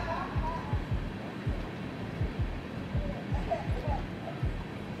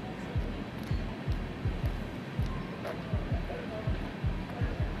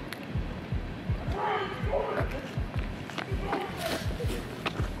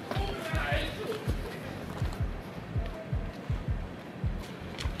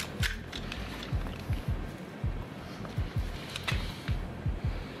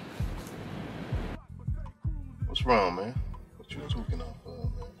 What's wrong, man? What you tweaking off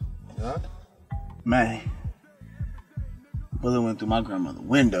of, man? Huh? Man, bullet went through my grandmother's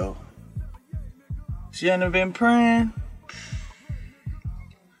window. She hadn't been praying,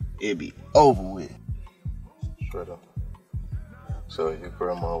 it'd be over with. Straight up. So your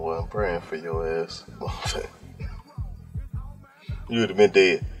grandma wasn't praying for your ass. You would have been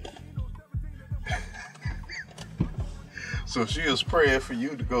dead. So she was praying for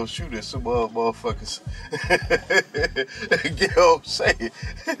you to go shoot at some other motherfuckers. You know what I'm saying?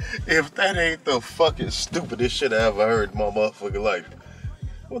 If that ain't the fucking stupidest shit I ever heard in my motherfucking life.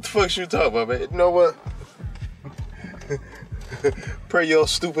 What the fuck you talking about, man? You know what? Pray your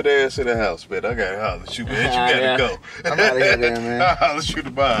stupid ass in the house, man. I gotta holler at you, man. You gotta go. I'm out of here, man. I'll holler at you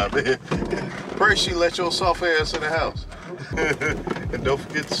tomorrow, man. Pray she let your soft ass in the house. And don't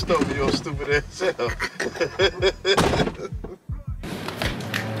forget to stumble your stupid ass out.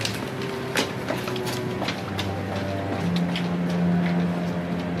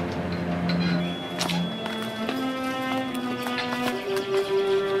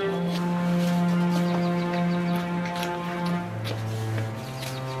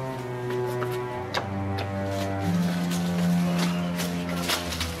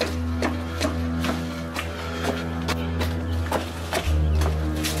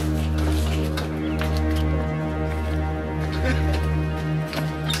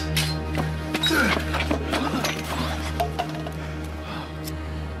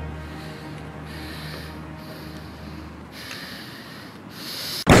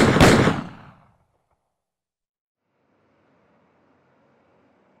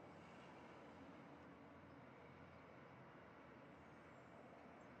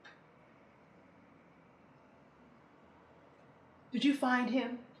 Did you find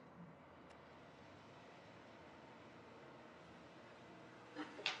him?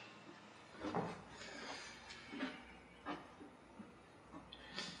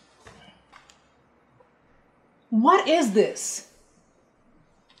 What is this?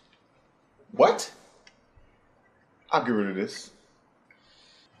 What? I'll get rid of this.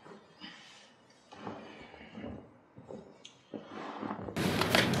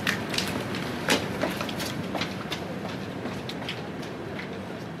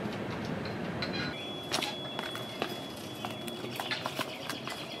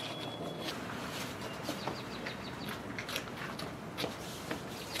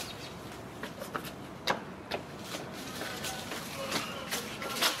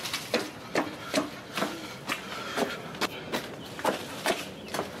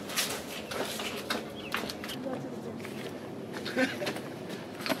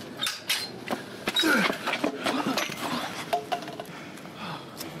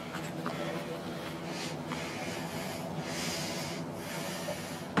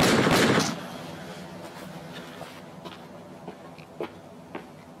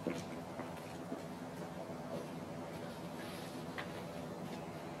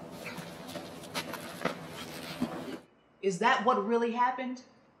 Is that what really happened?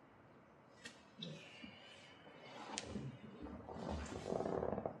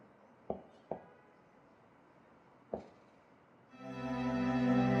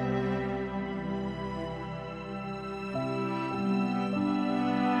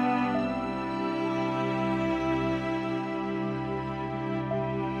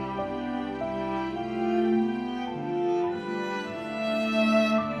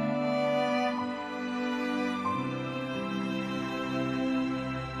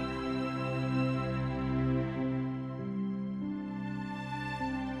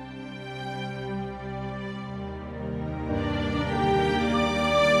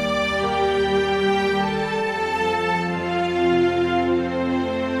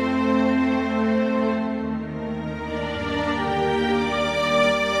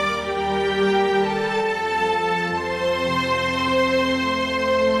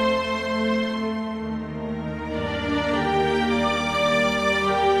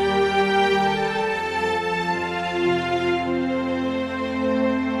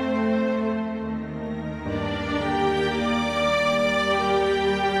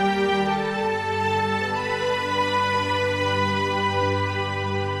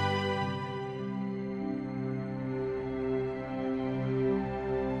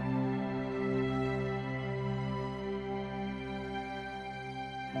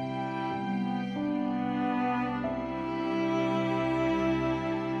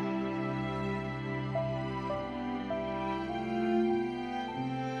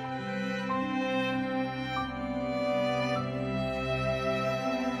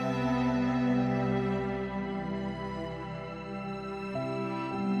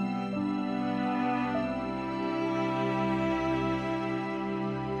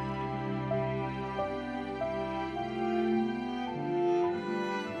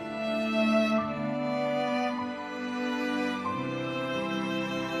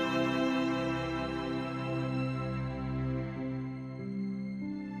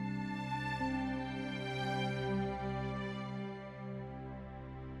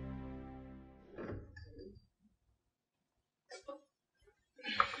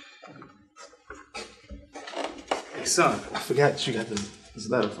 Hey, son, I forgot you got this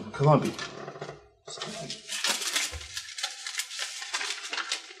letter from Columbia.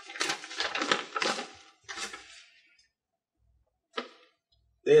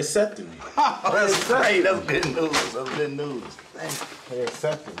 They accepted me. Oh, that's great. That's good news. That's good news. Thank you. They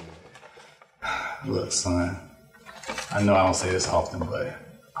accepted me. Look, son, I know I don't say this often, but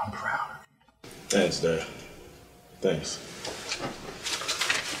I'm proud. Thanks, Dad. Thanks.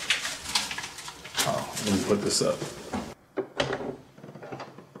 Oh, let me put this up.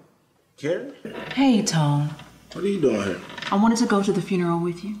 Carrie? Hey, Tone. What are you doing here? I wanted to go to the funeral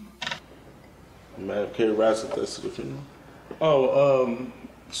with you. You might have Carrie rides with us to the funeral? Oh,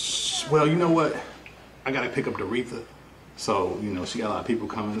 well, you know what? I gotta pick up Doretha. So, you know, she got a lot of people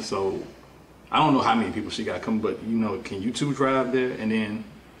coming, so I don't know how many people she got coming, but, you know, can you two drive there and then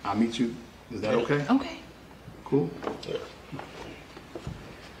I'll meet you? Is that okay? Okay. Cool? Yeah.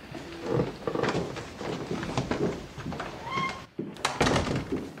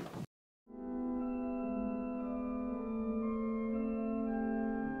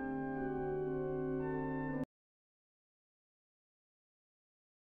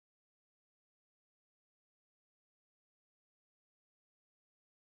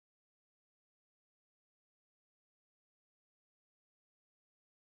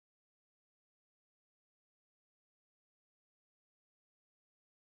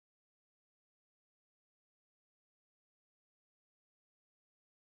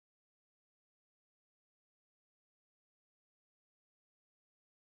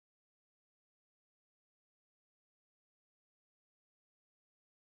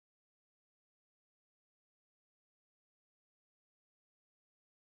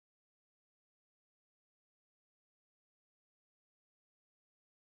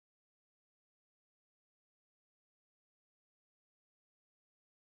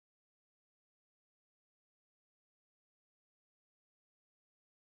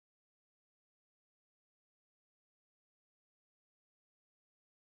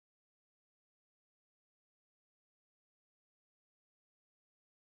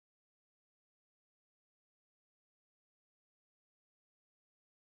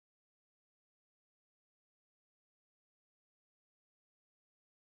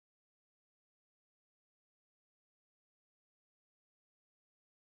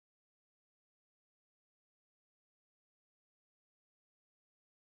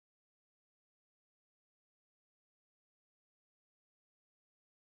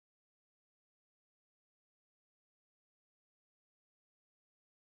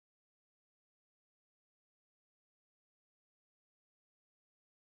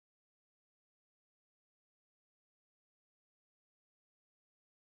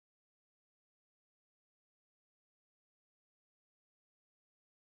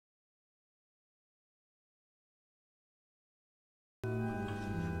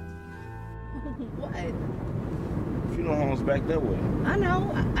 What? Funeral home's back that way. I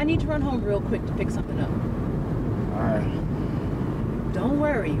know. I need to run home real quick to pick something up. Alright. Don't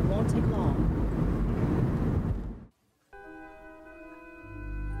worry, it won't take long.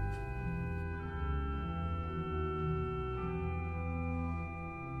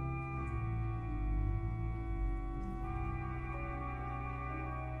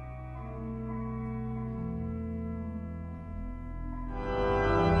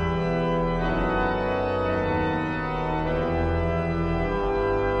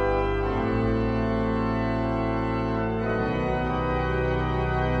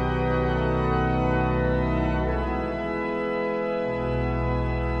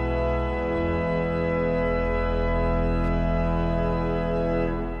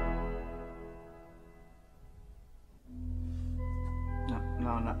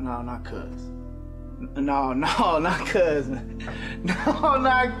 No, not cuz. No, not cuz. No,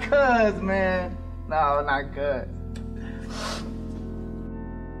 not cuz, man. No, not cuz.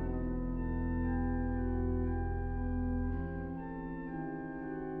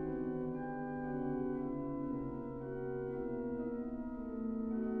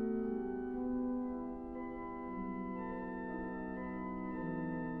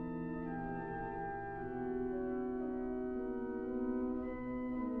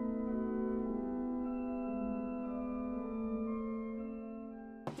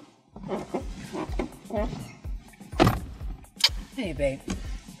 Hey, babe.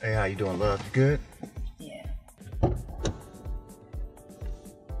 Hey, how you doing, love? You good? Yeah.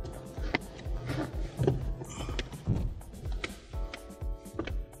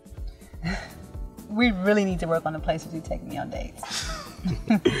 We really need to work on the places you take me on dates.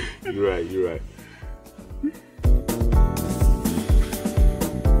 You're right.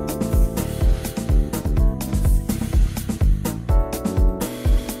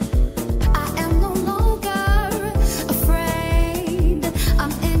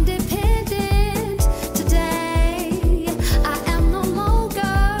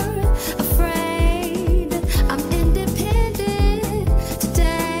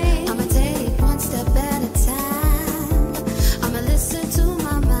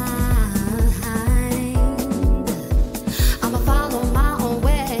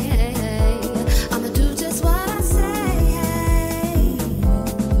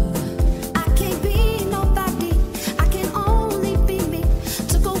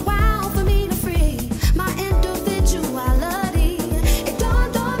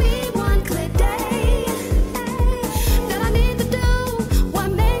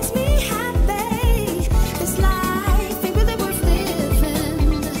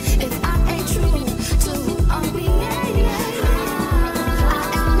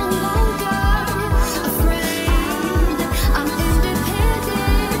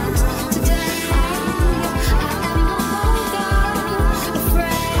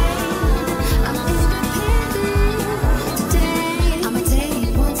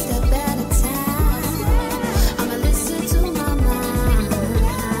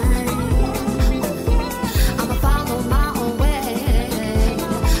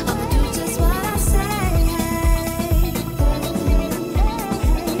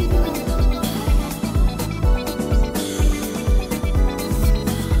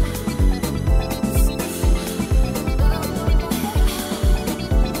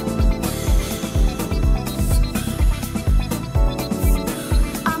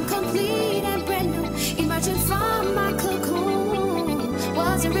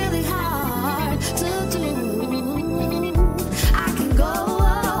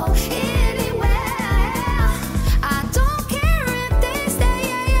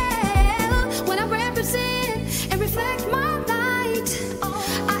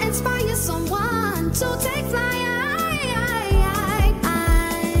 So